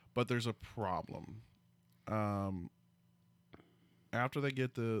 but there's a problem. After they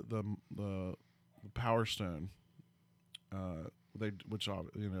get the Power Stone,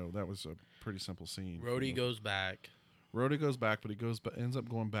 that was a pretty simple scene. Rhodey goes back. But he ends up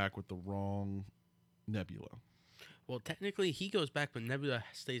going back with the wrong Nebula. Well, technically, he goes back, but Nebula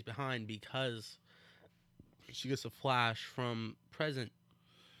stays behind because she gets a flash from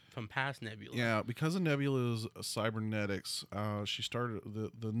past Nebula. Yeah, because of Nebula's cybernetics, she started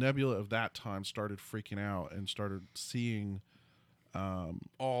the Nebula of that time started freaking out and started seeing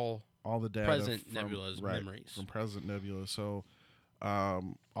all the data present from Nebula's memories from present Nebula. So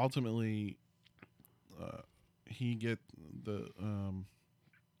ultimately, he get the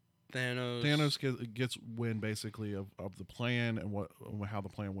Thanos gets wind basically of the plan and how the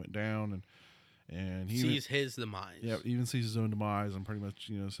plan went down, and he sees his demise. Yeah, even sees his own demise and pretty much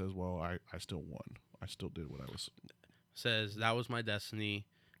says, "Well, I still won. I still did what I was." Says that was my destiny.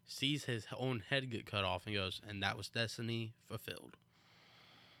 Sees his own head get cut off and goes, "And that was destiny fulfilled."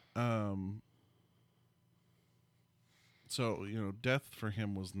 So death for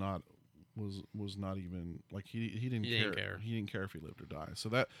him was not even like he didn't care. He didn't care if he lived or died. So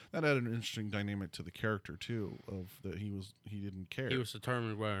that added an interesting dynamic to the character too, of that he didn't care. He was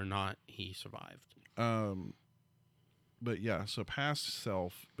determined whether or not he survived. But yeah, so past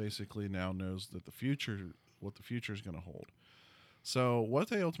self basically now knows that what the future is going to hold. So what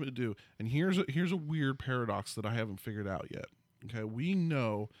they ultimately do, and here's a weird paradox that I haven't figured out yet. Okay, we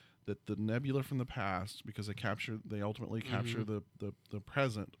know that the Nebula from the past, because they ultimately capture the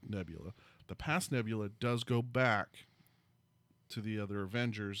present Nebula. The past Nebula does go back to the other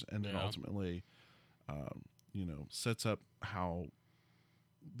Avengers, and then ultimately, sets up how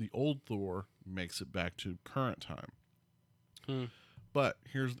the old Thor makes it back to current time. But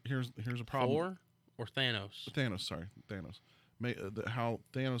here's a problem. Thor or Thanos? Thanos. How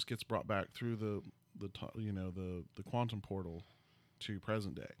Thanos gets brought back through the quantum portal to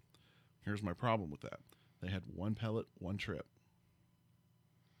present day. Here's my problem with that. They had one pellet, one trip.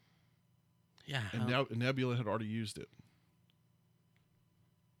 Yeah. And now Nebula had already used it.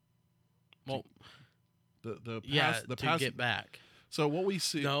 Well, the past get back. So what we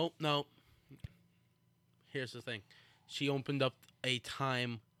see. No. Here's the thing. She opened up a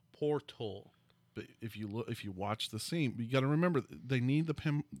time portal. But if you watch the scene, you got to remember they need the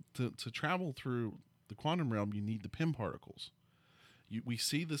Pym to travel through the quantum realm. You need the Pym particles. We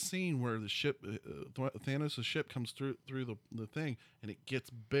see the scene where the ship, Thanos' ship, comes through the thing, and it gets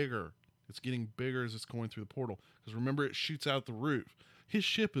bigger. It's getting bigger as it's going through the portal. Because remember, it shoots out the roof. His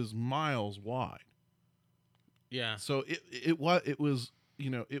ship is miles wide. Yeah. So it was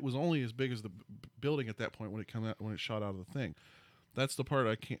it was only as big as the building at that point when it shot out of the thing. That's the part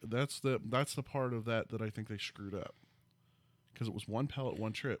I can't. That's the part of that I think they screwed up. Because it was one pellet,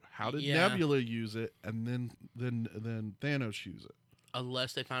 one trip. How did Nebula use it, and then Thanos use it?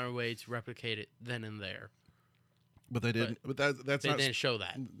 Unless they found a way to replicate it then and there. But they didn't. But that's they not. They didn't show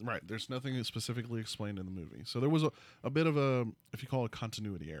that. Right. There's nothing specifically explained in the movie. So there was a bit of a, if you call it,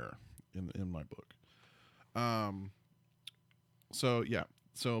 continuity error in my book. So yeah.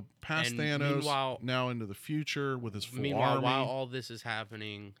 So past Thanos, now into the future with his full army. While all this is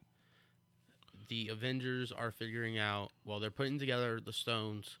happening, the Avengers are figuring out. Well, they're putting together the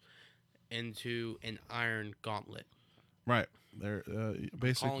stones into an iron gauntlet. Right. They're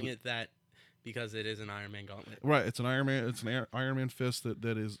basically calling it that because it is an Iron Man gauntlet. Right. It's an Iron Man. It's an Iron Man fist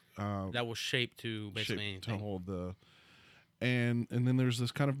that is that was shaped to basically anything. To hold the. And then there's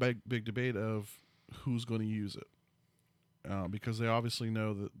this kind of big debate of who's going to use it. Because they obviously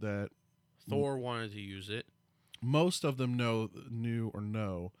know that Thor wanted to use it. Most of them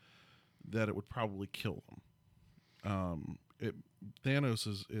knew that it would probably kill them. Thanos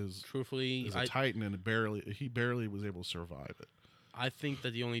is truthfully is a Titan, and he barely was able to survive it. I think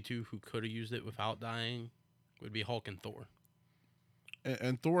that the only two who could have used it without dying would be Hulk and Thor.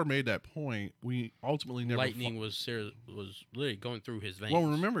 And Thor made that point. We ultimately never. Lightning was literally going through his veins. Well,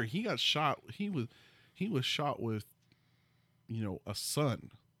 remember he got shot. He was shot with, a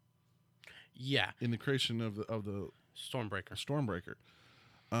sun. Yeah. In the creation of the Stormbreaker.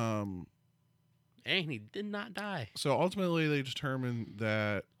 And he did not die. So ultimately, they determined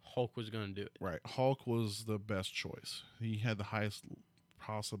that Hulk was going to do it. Right. Hulk was the best choice. He had the highest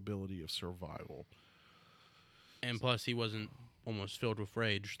possibility of survival. And plus, he wasn't almost filled with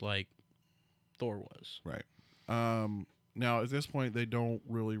rage like Thor was. Right. Now, at this point, they don't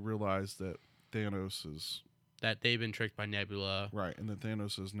really realize that Thanos is... That they've been tricked by Nebula. Right. And that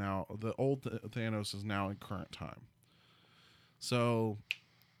Thanos is now... The old Thanos is now in current time. So,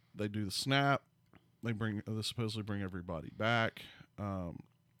 they do the snap. They supposedly bring everybody back.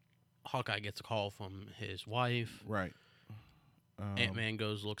 Hawkeye gets a call from his wife. Right. Ant-Man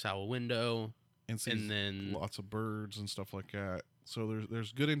looks out a window. And then lots of birds and stuff like that. So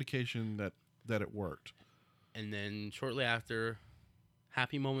there's good indication that it worked. And then shortly after,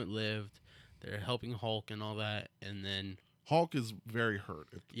 happy moment lived. They're helping Hulk and all that. And then Hulk is very hurt.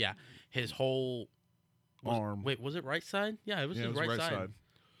 Yeah. His whole arm. Wait, was it right side? Yeah, it was his right side.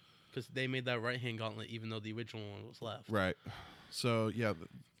 Because they made that right-hand gauntlet even though the original one was left. Right. So, yeah,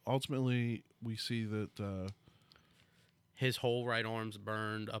 ultimately we see that... his whole right arm's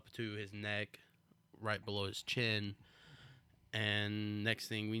burned up to his neck, right below his chin. And next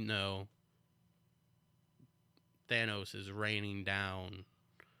thing we know, Thanos is raining down,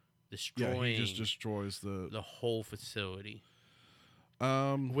 destroying... Yeah, he just destroys the whole facility.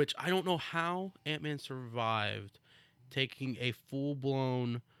 Which I don't know how Ant-Man survived taking a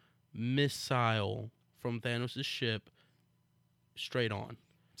full-blown missile from Thanos' ship straight on.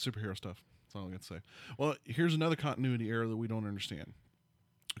 Superhero stuff. That's all I'm going to say. Well, here's another continuity error that we don't understand.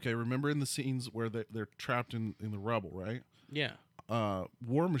 Okay, remember in the scenes where they're trapped in the rubble, right? Yeah.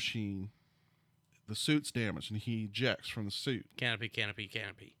 War Machine, the suit's damaged, and he ejects from the suit. Canopy.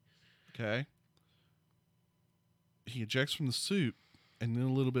 Okay? He ejects from the suit, and then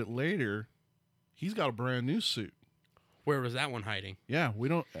a little bit later, he's got a brand new suit. Where was that one hiding? Yeah, we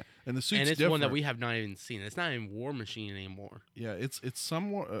don't... And the suit's and it's different. one that we have not even seen. It's not even War Machine anymore. Yeah, it's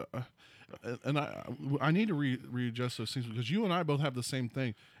somewhat... and I need to readjust those things because you and I both have the same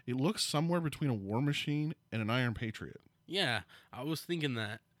thing. It looks somewhere between a War Machine and an Iron Patriot. Yeah, I was thinking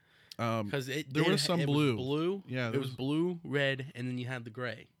that. Because there was some blue. Was blue. Yeah, it was blue, red, and then you had the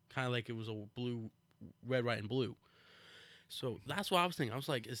gray. Kind of like it was a blue, red, white, and blue. So that's what I was thinking. I was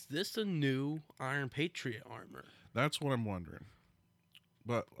like, is this the new Iron Patriot armor? That's what I'm wondering.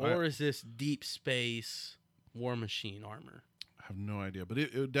 Or is this Deep Space War Machine armor? I have no idea. But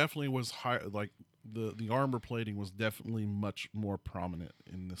it definitely was high. Like, the armor plating was definitely much more prominent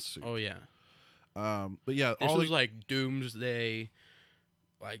in this suit. Oh, yeah. But yeah. This was like Doomsday.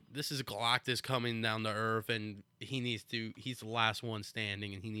 Like, this is Galactus coming down to Earth, and he's the last one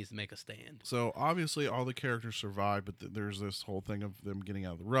standing, and he needs to make a stand. So, obviously, all the characters survive, but there's this whole thing of them getting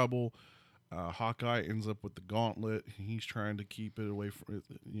out of the rubble. Hawkeye ends up with the gauntlet. He's trying to keep it away from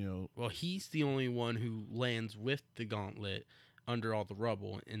it, Well, he's the only one who lands with the gauntlet under all the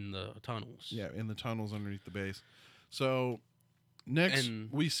rubble in the tunnels. Yeah, in the tunnels underneath the base. So next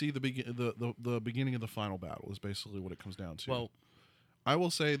And- we see the beginning of the final battle is basically what it comes down to. Well, I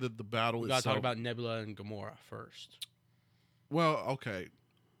will say that the battle we gotta itself. talk about Nebula and Gamora first. Well, okay.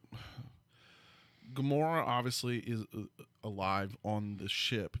 Gamora obviously is alive on the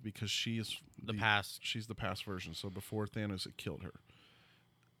ship because she is The past. She's the past version. So before Thanos had killed her.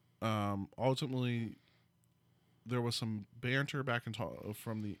 Ultimately, there was some banter back and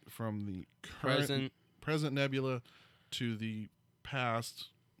from the current present Nebula to the past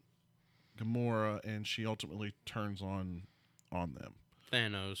Gamora, and she ultimately turns on them.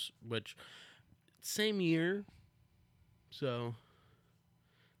 Thanos, which same year. So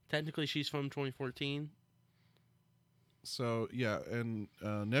technically she's from 2014. So yeah, and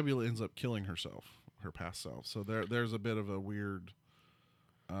Nebula ends up killing herself, her past self. So there's a bit of a weird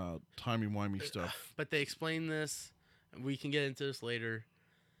timey-wimey stuff. But they explain this, and we can get into this later.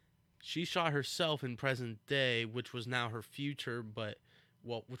 She shot herself in present day, which was now her future,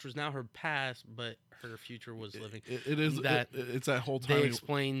 which was now her past, but her future was living. It is that it's that whole They timey.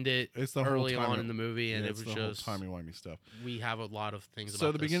 explained it It's the early whole on in the movie, and it was the just whole timey-wimey stuff. we have a lot of things. So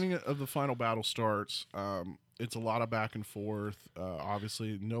about the this. beginning of the final battle starts. It's a lot of back and forth.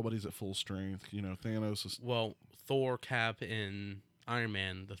 Obviously, nobody's at full strength. Thanos is. Well, Thor, Cap, and Iron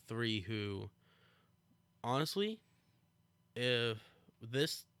Man, the three who, honestly, if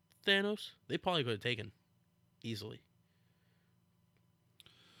this Thanos, they probably could have taken easily.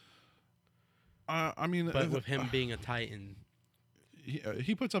 I mean, But with him being a Titan,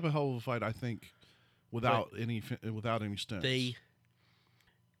 he puts up a hell of a fight. I think without any stunts. they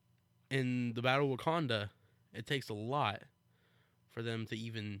in the Battle of Wakanda, it takes a lot for them to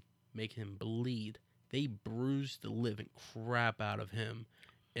even make him bleed. They bruised the living crap out of him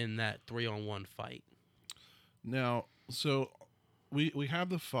in that 3-on-1 fight. Now, so we have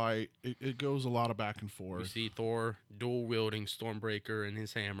the fight. It goes a lot of back and You forth. see Thor dual wielding Stormbreaker and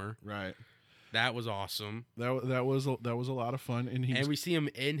his hammer. Right. That was awesome. That was a lot of fun, and we see him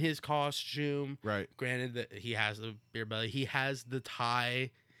in his costume. right. Granted that he has the beer belly, he has the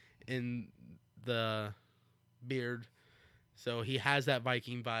tie in the beard, so he has that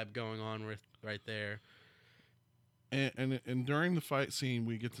Viking vibe going on right there. And during the fight scene,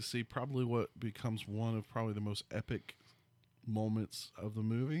 we get to see probably what becomes one of probably the most epic moments of the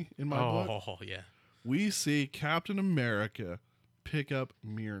movie in my book. Oh yeah, We see Captain America pick up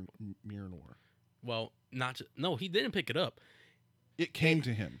Mjolnir. Well, no, he didn't pick it up. It came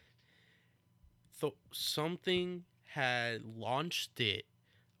to him. Something had launched it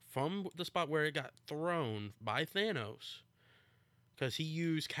from the spot where it got thrown by Thanos. Because he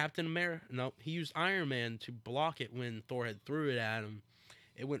used he used Iron Man to block it when Thor had threw it at him.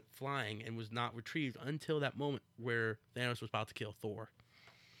 It went flying and was not retrieved until that moment where Thanos was about to kill Thor.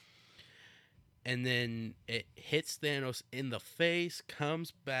 And then it hits Thanos in the face,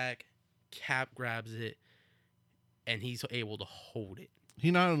 comes back, Cap grabs it, and he's able to hold it. He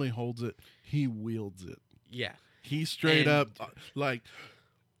not only holds it, he wields it. Yeah. He straight up like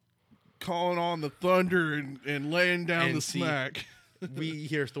calling on the thunder and laying down the smack. We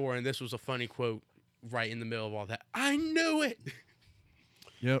hear Thor, and this was a funny quote right in the middle of all that. I knew it!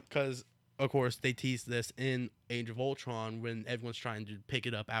 Yep. Because, of course, they teased this in Age of Ultron when everyone's trying to pick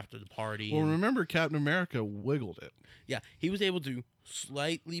it up after the party. Well, remember Captain America wiggled it. Yeah, he was able to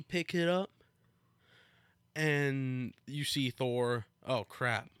slightly pick it up, and you see Thor, oh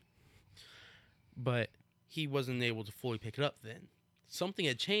crap. But he wasn't able to fully pick it up then. Something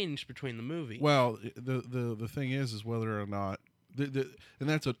had changed between the movie. Well, the thing is whether or not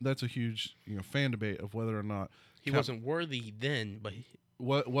and that's a huge fan debate of whether or not he wasn't worthy then, but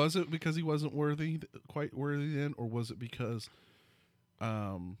what was it because he wasn't quite worthy then, or was it because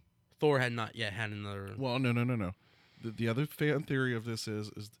Thor had not yet had another? Well, no. The other fan theory of this is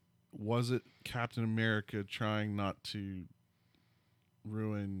was it Captain America trying not to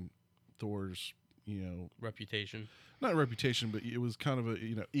ruin Thor's reputation? Not reputation, but it was kind of a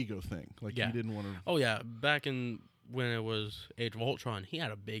ego thing. Like he didn't want to. Oh yeah, back in when it was Age of Ultron, he had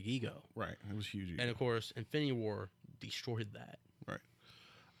a big ego. Right, it was huge. Ego. And of course, Infinity War destroyed that.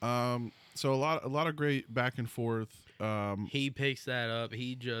 Right. So a lot of great back and forth. He picks that up.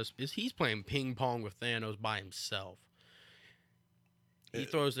 He's playing ping pong with Thanos by himself. He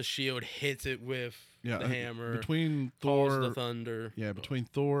throws the shield, hits it with the hammer. Between calls Thor, the thunder. Yeah, between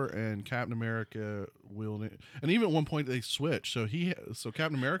Thor and Captain America wielding, and even at one point they switch. So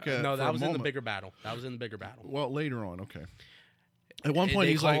Captain America. No, that was in the bigger battle. Well, later on, okay. At one And point,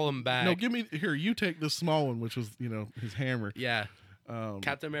 they he's call like, him back. "No, give me here. You take this small one," which was his hammer. Yeah. Um,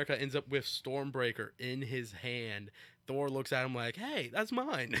 Captain America ends up with Stormbreaker in his hand. Thor looks at him like, "Hey, that's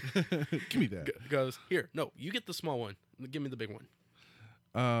mine." give me that. Goes, "Here, no, you get the small one. Give me the big one."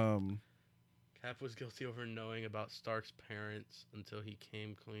 Cap was guilty over knowing about Stark's parents until he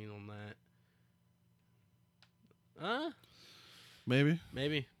came clean on that. Maybe.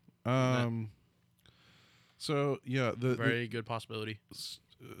 Maybe. So yeah, Very good possibility.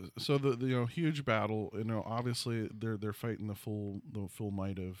 so the huge battle. Obviously they're fighting the full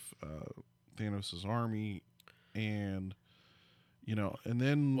might of Thanos' army, and and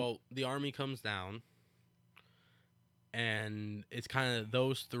then Well, the army comes down, and it's kind of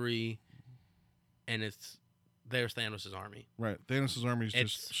those three, and there's Thanos' army. right, Thanos' army is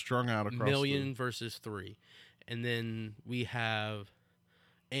just It's strung out across million versus 3, and then we have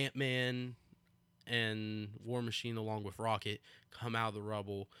Ant-Man and War Machine along with Rocket come out of the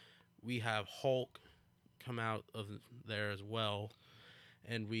rubble. We have Hulk come out of there as well,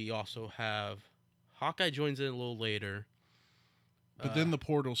 and we also have Hawkeye joins in a little later. But then the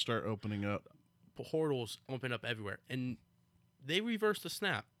portals start opening up. Portals open up everywhere, and they reverse the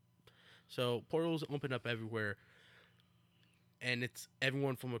snap. So portals open up everywhere, and it's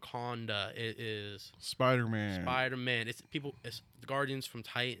everyone from Wakanda. It is Spider-Man. It's the Guardians from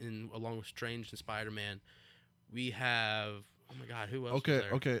Titan along with Strange and Spider-Man. We have, oh my God, who else? Okay,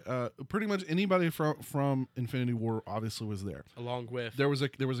 was there? okay. Pretty much anybody from Infinity War obviously was there. Along with There was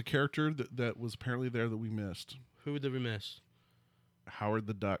a character that was apparently there that we missed. who did we miss? Howard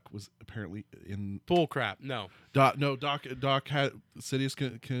the Duck was apparently in. Bull crap. No. Doc had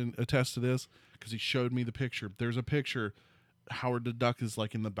Sidious can attest to this because he showed me the picture. There's a picture. Howard the Duck is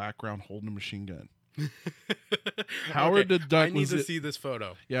like in the background holding a machine gun. Howard the Duck. I need to see this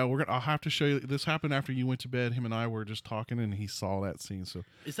photo. Yeah, I'll have to show you. This happened after you went to bed. Him and I were just talking, and he saw that scene. So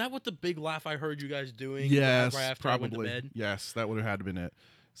Is that what the big laugh I heard you guys doing? yes, right after probably. I went to bed? Yes, that would have had to been it.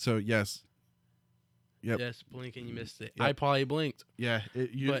 So yes. Yep. Yes, blink and you missed it. Yep. I probably blinked. Yeah,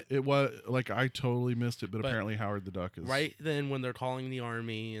 But- it was like I totally missed it, but But apparently Howard the Duck is Right then, when they're calling the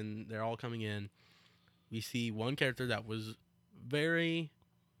army and they're all coming in, we see one character that was very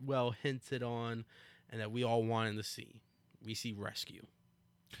well hinted on and that we all wanted to see. We see Rescue.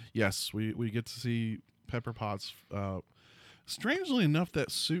 Yes, we get to see Pepper Potts. Strangely enough, that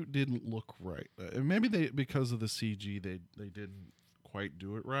suit didn't look right. Maybe because of the CG they didn't quite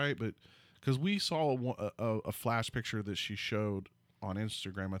do it right, but because we saw a flash picture that she showed on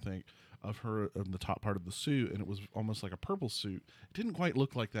Instagram, I think, of her in the top part of the suit, and it was almost like a purple suit. It didn't quite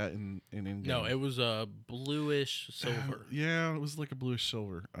look like that in Endgame. No, it was a bluish silver. Yeah, it was like a bluish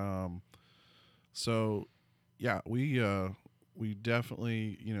silver. So yeah, we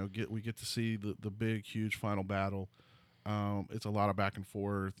definitely get to see the big huge final battle. It's a lot of back and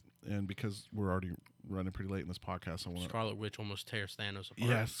forth, and because we're already running pretty late in this podcast, I want to. Scarlet Witch almost tears Thanos apart.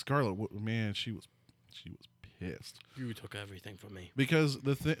 Yeah, Scarlet, man, she was pissed You took everything from me. because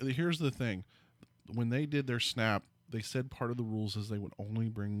here's the thing, when they did their snap, they said part of the rules is they would only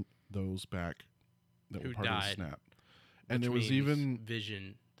bring those back that Who were part of the died, snap, and Which there was means even.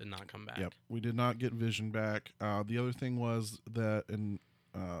 Vision did not come back. Yep, we did not get Vision back. The other thing was that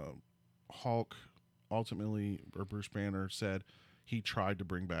Hulk ultimately, or Bruce Banner said he tried to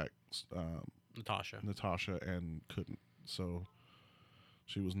bring back Natasha and couldn't. So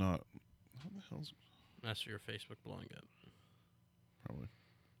she was not. What the hell's That's your Facebook blowing up. probably?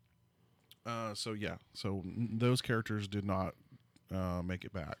 So yeah, so those characters did not make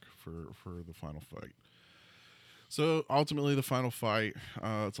it back for the final fight. So ultimately, the final fight,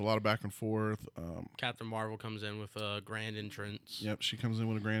 it's a lot of back and forth. Captain Marvel comes in with a grand entrance. Yep, she comes in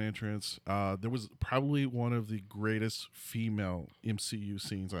with a grand entrance. There was probably one of the greatest female MCU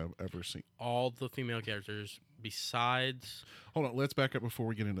scenes I've ever seen. All the female characters besides Hold on, let's back up before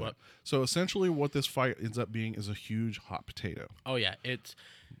we get into What? that. So essentially, what this fight ends up being is a huge hot potato. oh yeah, it's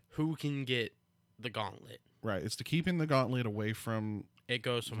who can get the gauntlet. Right, it's to keeping the gauntlet away from. It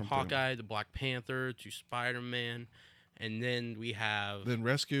goes from From Hawkeye to Black Panther to Spider-Man, and then we have Then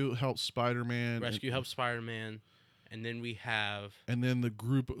Rescue helps Spider-Man. Rescue helps Spider-Man, and then we have And then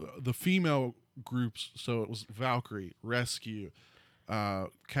the female groups. So it was Valkyrie, Rescue,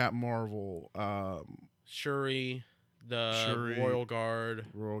 Cap Marvel, Shuri, the Shuri, Royal Guard.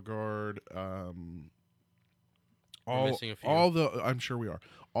 Royal Guard. We're missing a few. I'm sure we are.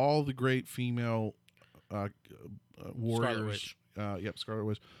 All the great female warriors. Scarlet Witch. Yep, Scarlet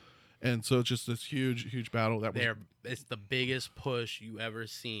Witch. And so it's just this huge battle that was. It's the biggest push you ever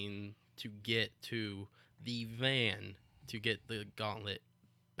seen to get to the van to get the gauntlet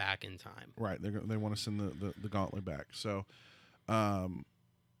back in time. Right, they want to send the gauntlet back. So Um,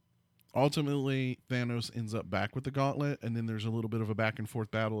 ultimately, Thanos ends up back with the gauntlet, and then there's a little bit of a back and forth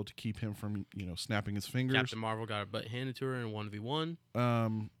battle to keep him from, snapping his fingers. Captain Marvel got her butt handed to her in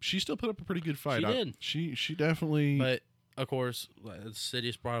 1v1. She still put up a pretty good fight. She did. She definitely. But of course, as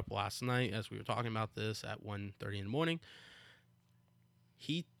Sidious brought up last night as we were talking about this at 1:30 in the morning.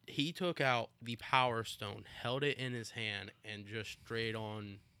 He took out the Power Stone, held it in his hand, and just straight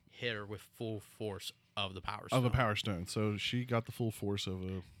on hit her with full force of the Power Stone. Of a Power Stone. So she got the full force of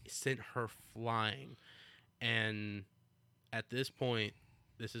a... It sent her flying. And at this point,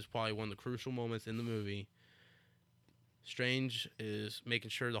 this is probably one of the crucial moments in the movie. Strange is making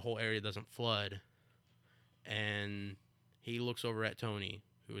sure the whole area doesn't flood. And he looks over at Tony,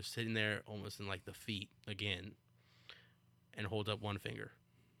 who is sitting there almost in like the feet again, and holds up one finger.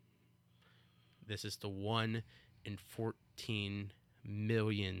 This is the 1 in 14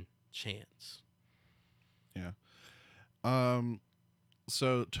 million chance. Yeah.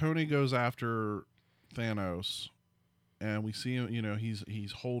 So Tony goes after Thanos, and we see him.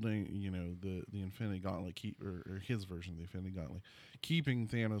 He's holding the Infinity Gauntlet, or his version of the Infinity Gauntlet, keeping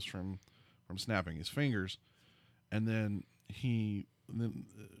Thanos from snapping his fingers, and then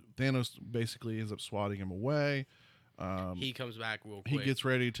Thanos basically ends up swatting him away. He comes back real quick. He gets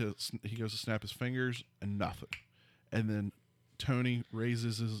ready he goes to snap his fingers, and nothing. And then Tony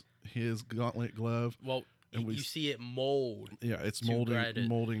raises his gauntlet glove. Well, and you see it mold. Yeah, it's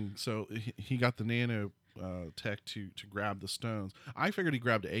molding. So he got the nano tech to grab the stones. I figured he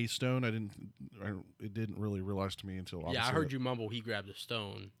grabbed a stone. It didn't really realize to me until... Yeah, I heard you mumble he grabbed a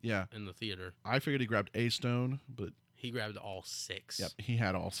stone. Yeah. In the theater. I figured he grabbed a stone, but... He grabbed all 6. Yep, he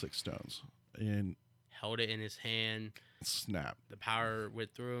had all 6 stones. And... held it in his hand. Snap. The power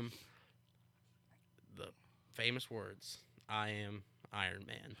went through him. The famous words, "I am Iron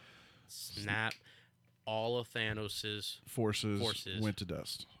Man." Snap. All of Thanos' forces went to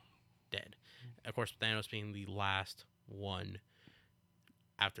dust. Dead. Of course, Thanos being the last one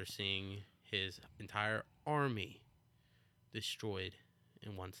after seeing his entire army destroyed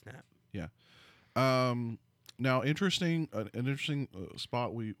in one snap. Yeah. Now, an interesting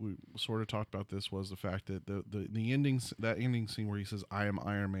spot we sort of talked about this was the fact that the ending scene where he says "I am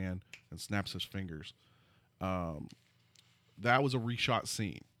Iron Man" and snaps his fingers. That was a reshot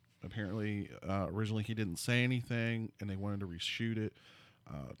scene. Apparently, originally he didn't say anything, and they wanted to reshoot it.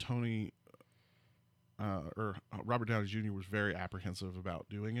 Robert Downey Jr. was very apprehensive about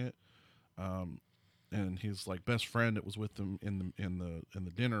doing it, and his best friend that was with them in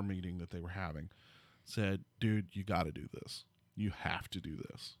the dinner meeting that they were having said, "Dude, you got to do this. You have to do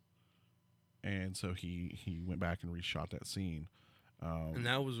this." And so he went back and reshot that scene. And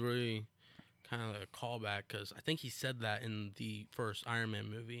that was really kind of a callback, because I think he said that in the first Iron Man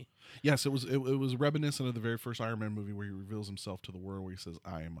movie. Yes, it was reminiscent of the very first Iron Man movie where he reveals himself to the world, where he says,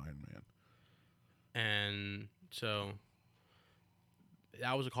 "I am Iron Man." And so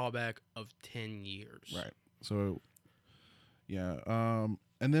that was a callback of 10 years. Right. So, yeah.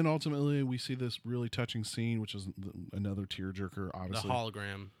 And then ultimately we see this really touching scene, which is another tearjerker, obviously. The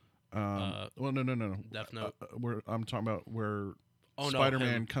hologram. Well, no. Death Note. I'm talking about where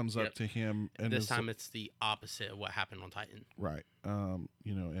Spider-Man comes up to him, and this time it's the opposite of what happened on Titan. Right.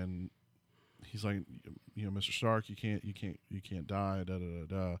 And he's like, "Mr. Stark, you can't die." Da da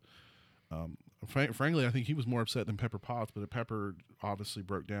da da. Frankly, I think he was more upset than Pepper Potts, but Pepper obviously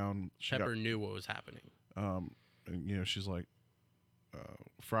broke down. Pepper knew what was happening. And she's like,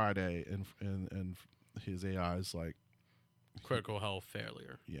 Friday, and his AI is like, critical health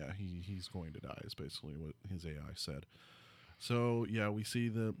failure. Yeah, he's going to die, is basically what his AI said. So yeah, we see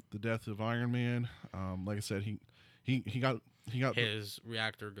the death of Iron Man. Like I said, he got his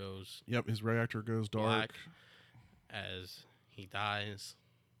reactor goes. Yep, his reactor goes dark black as he dies,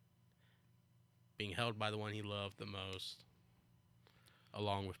 being held by the one he loved the most,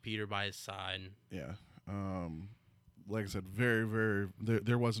 along with Peter by his side. Yeah. Like I said, very, very.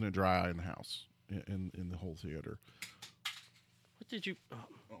 There wasn't a dry eye in the house, in the whole theater. What did you?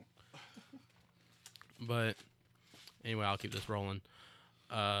 Oh. But anyway, I'll keep this rolling.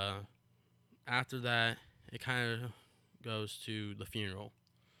 After that, it kind of goes to the funeral.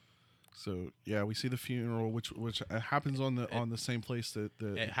 So yeah, we see the funeral, which happens on the same place that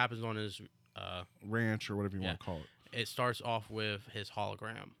it happens on his ranch, or whatever you want to call it. It starts off with his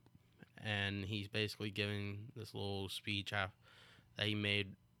hologram, and he's basically giving this little speech that he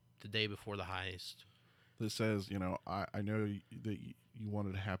made the day before the heist. That says, I know that you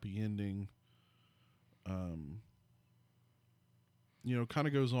wanted a happy ending. Kind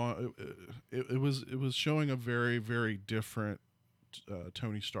of goes on. It was showing a very, very different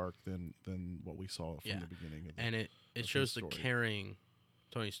Tony Stark than what we saw from the beginning of and It of shows his the story. caring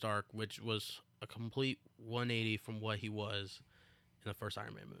Tony Stark, which was a complete 180 from what he was in the first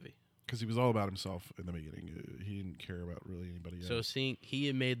Iron Man movie. Because he was all about himself in the beginning. He didn't care about really anybody else. So seeing he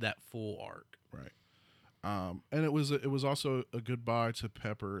had made that full arc. Right. And it was also a goodbye to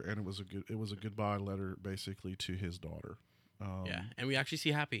Pepper, and it was a goodbye letter basically to his daughter. Yeah, and we actually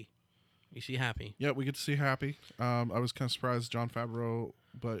see Happy. We see Happy. Yeah, we get to see Happy. I was kind of surprised, Jon Favreau,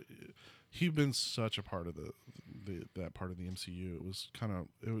 but he'd been such a part of that part of the MCU. It was kind of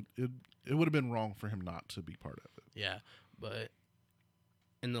it would have been wrong for him not to be part of it. Yeah, but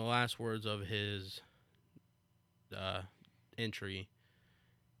in the last words of his entry,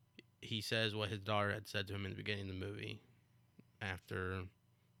 he says what his daughter had said to him in the beginning of the movie after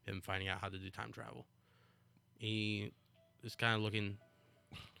him finding out how to do time travel. He is kind of looking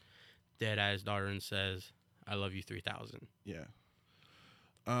dead at his daughter and says, "I love you 3,000." Yeah.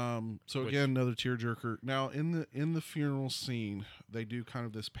 So Which- again, another tearjerker. Now in the funeral scene, they do kind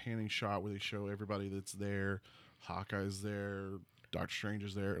of this panning shot where they show everybody that's there. Hawkeye's there, Doctor Strange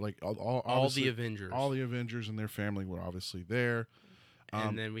is there, like All obviously, the Avengers. all the Avengers and their family were obviously there.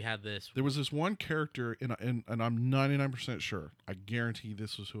 And then we had this. There was this one character, and I'm 99% sure, I guarantee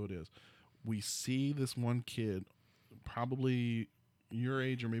this is who it is. We see this one kid, probably your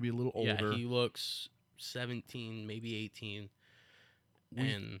age or maybe a little older. Yeah, he looks 17, maybe 18.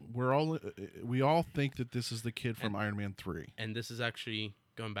 And we all think that this is the kid from Iron Man 3. and this is actually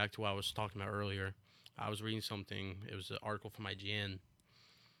going back to what I was talking about earlier. I was reading something. It was an article from IGN.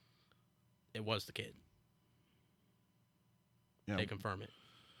 It was the kid. Yeah. They confirm it.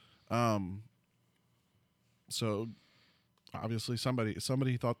 So obviously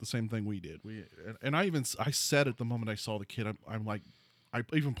somebody thought the same thing we did. And I said at the moment I saw the kid, I'm like, I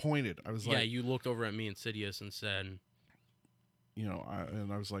even pointed. I was Yeah, like, you looked over at me, Insidious, and said, you know,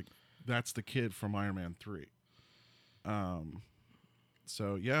 I was like, that's the kid from Iron Man 3.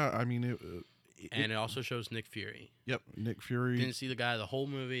 So yeah, I mean, and it also shows Nick Fury. Yep, Nick Fury. Didn't see the guy the whole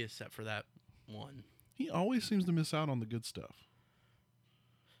movie except for that one. He always seems to miss out on the good stuff.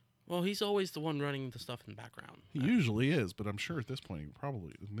 Well, he's always the one running the stuff in the background. He usually is, but I'm sure at this point he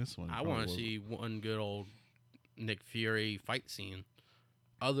probably in this one. I want to see one good old Nick Fury fight scene,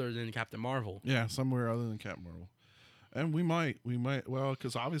 other than Captain Marvel. Yeah, somewhere other than Captain Marvel, and we might, well,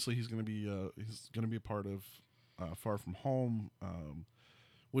 because obviously he's going to be a part of Far From Home,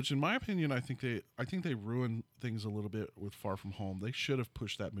 which in my opinion I think they ruined things a little bit with Far From Home. They should have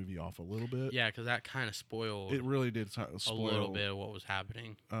pushed that movie off a little bit. Yeah, because that kind of spoiled It really did spoil a little bit of what was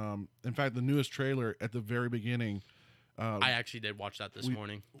happening. In fact, the newest trailer at the very beginning, I actually did watch that this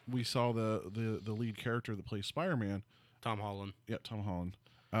morning. we saw the lead character that plays Spider-Man. Tom Holland. Yeah, Tom Holland.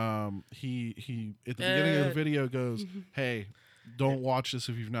 He at the beginning of the video goes, "Hey, don't watch this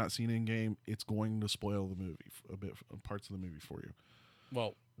if you've not seen Endgame. It's going to spoil the movie a bit, parts of the movie for you."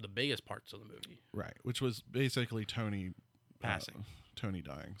 Well, the biggest parts of the movie. Right, which was basically Tony Passing. Tony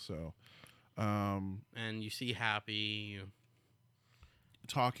dying. So, And you see Happy.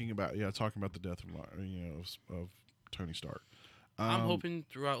 talking about the death of Tony Stark. I'm hoping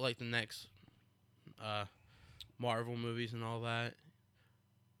throughout like the next Marvel movies and all that,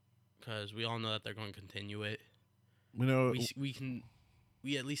 because we all know that they're going to continue it. We know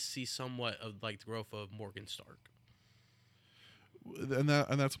We at least see somewhat of like the growth of Morgan Stark. and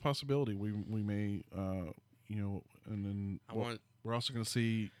that's a possibility. We may and then we're also going to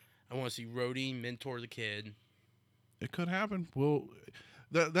see. I want to see Rhodey mentor the kid. It could happen.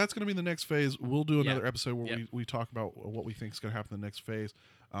 That's going to be the next phase. We'll do another Yeah. episode where Yep. we talk about what we think is going to happen in the next phase.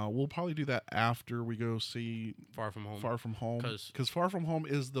 We'll probably do that after we go see Far From Home. Far From Home, 'Cause- because Far From Home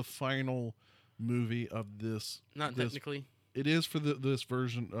is the final movie of this. Not this- technically. It is for this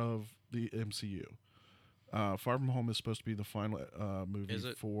version of the MCU. Far From Home is supposed to be the final movie Is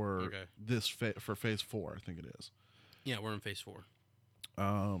it? for Okay. for Phase 4. I think it is. Yeah, we're in Phase 4.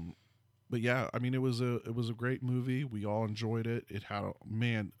 But yeah, I mean, it was a great movie. We all enjoyed it. It had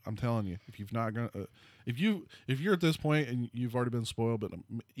man. I'm telling you, if you've not gonna, if you're at this point and you've already been spoiled, but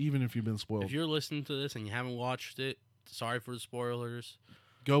even if you've been spoiled, If you're listening to this and you haven't watched it, sorry for the spoilers.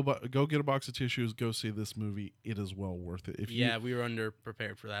 go get a box of tissues. Go see this movie. It is well worth it. We were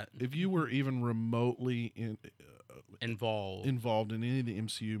underprepared for that. If you were even remotely Involved. involved in any of the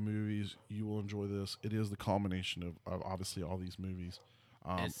MCU movies, you will enjoy this. It is the culmination of obviously all these movies.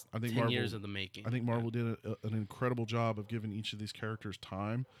 It's I think 10 Marvel, years of the making. I think Marvel did an incredible job of giving each of these characters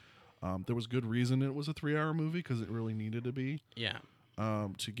time. There was good reason it was a 3-hour movie because it really needed to be. Yeah.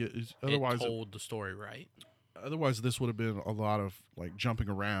 To get otherwise it told the story right. Otherwise this would have been a lot of like jumping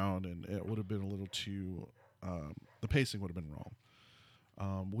around, and it would have been a little too. The pacing would have been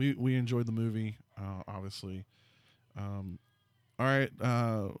wrong. We enjoyed the movie, obviously. All right.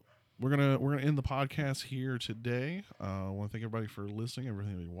 We're gonna end the podcast here today. I want to thank everybody for listening,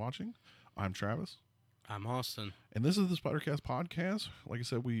 everything that you're watching. I'm Travis. I'm Austin. And this is the Spidercast podcast. Like I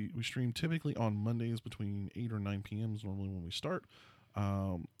said, we stream typically on Mondays between 8 or 9 p.m. is normally when we start,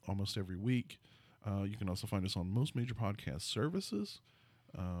 almost every week. You can also find us on most major podcast services.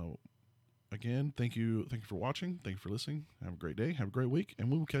 Again, thank you for watching. Thank you for listening. Have a great day. Have a great week. And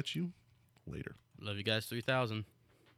we will catch you later. Love you guys 3000.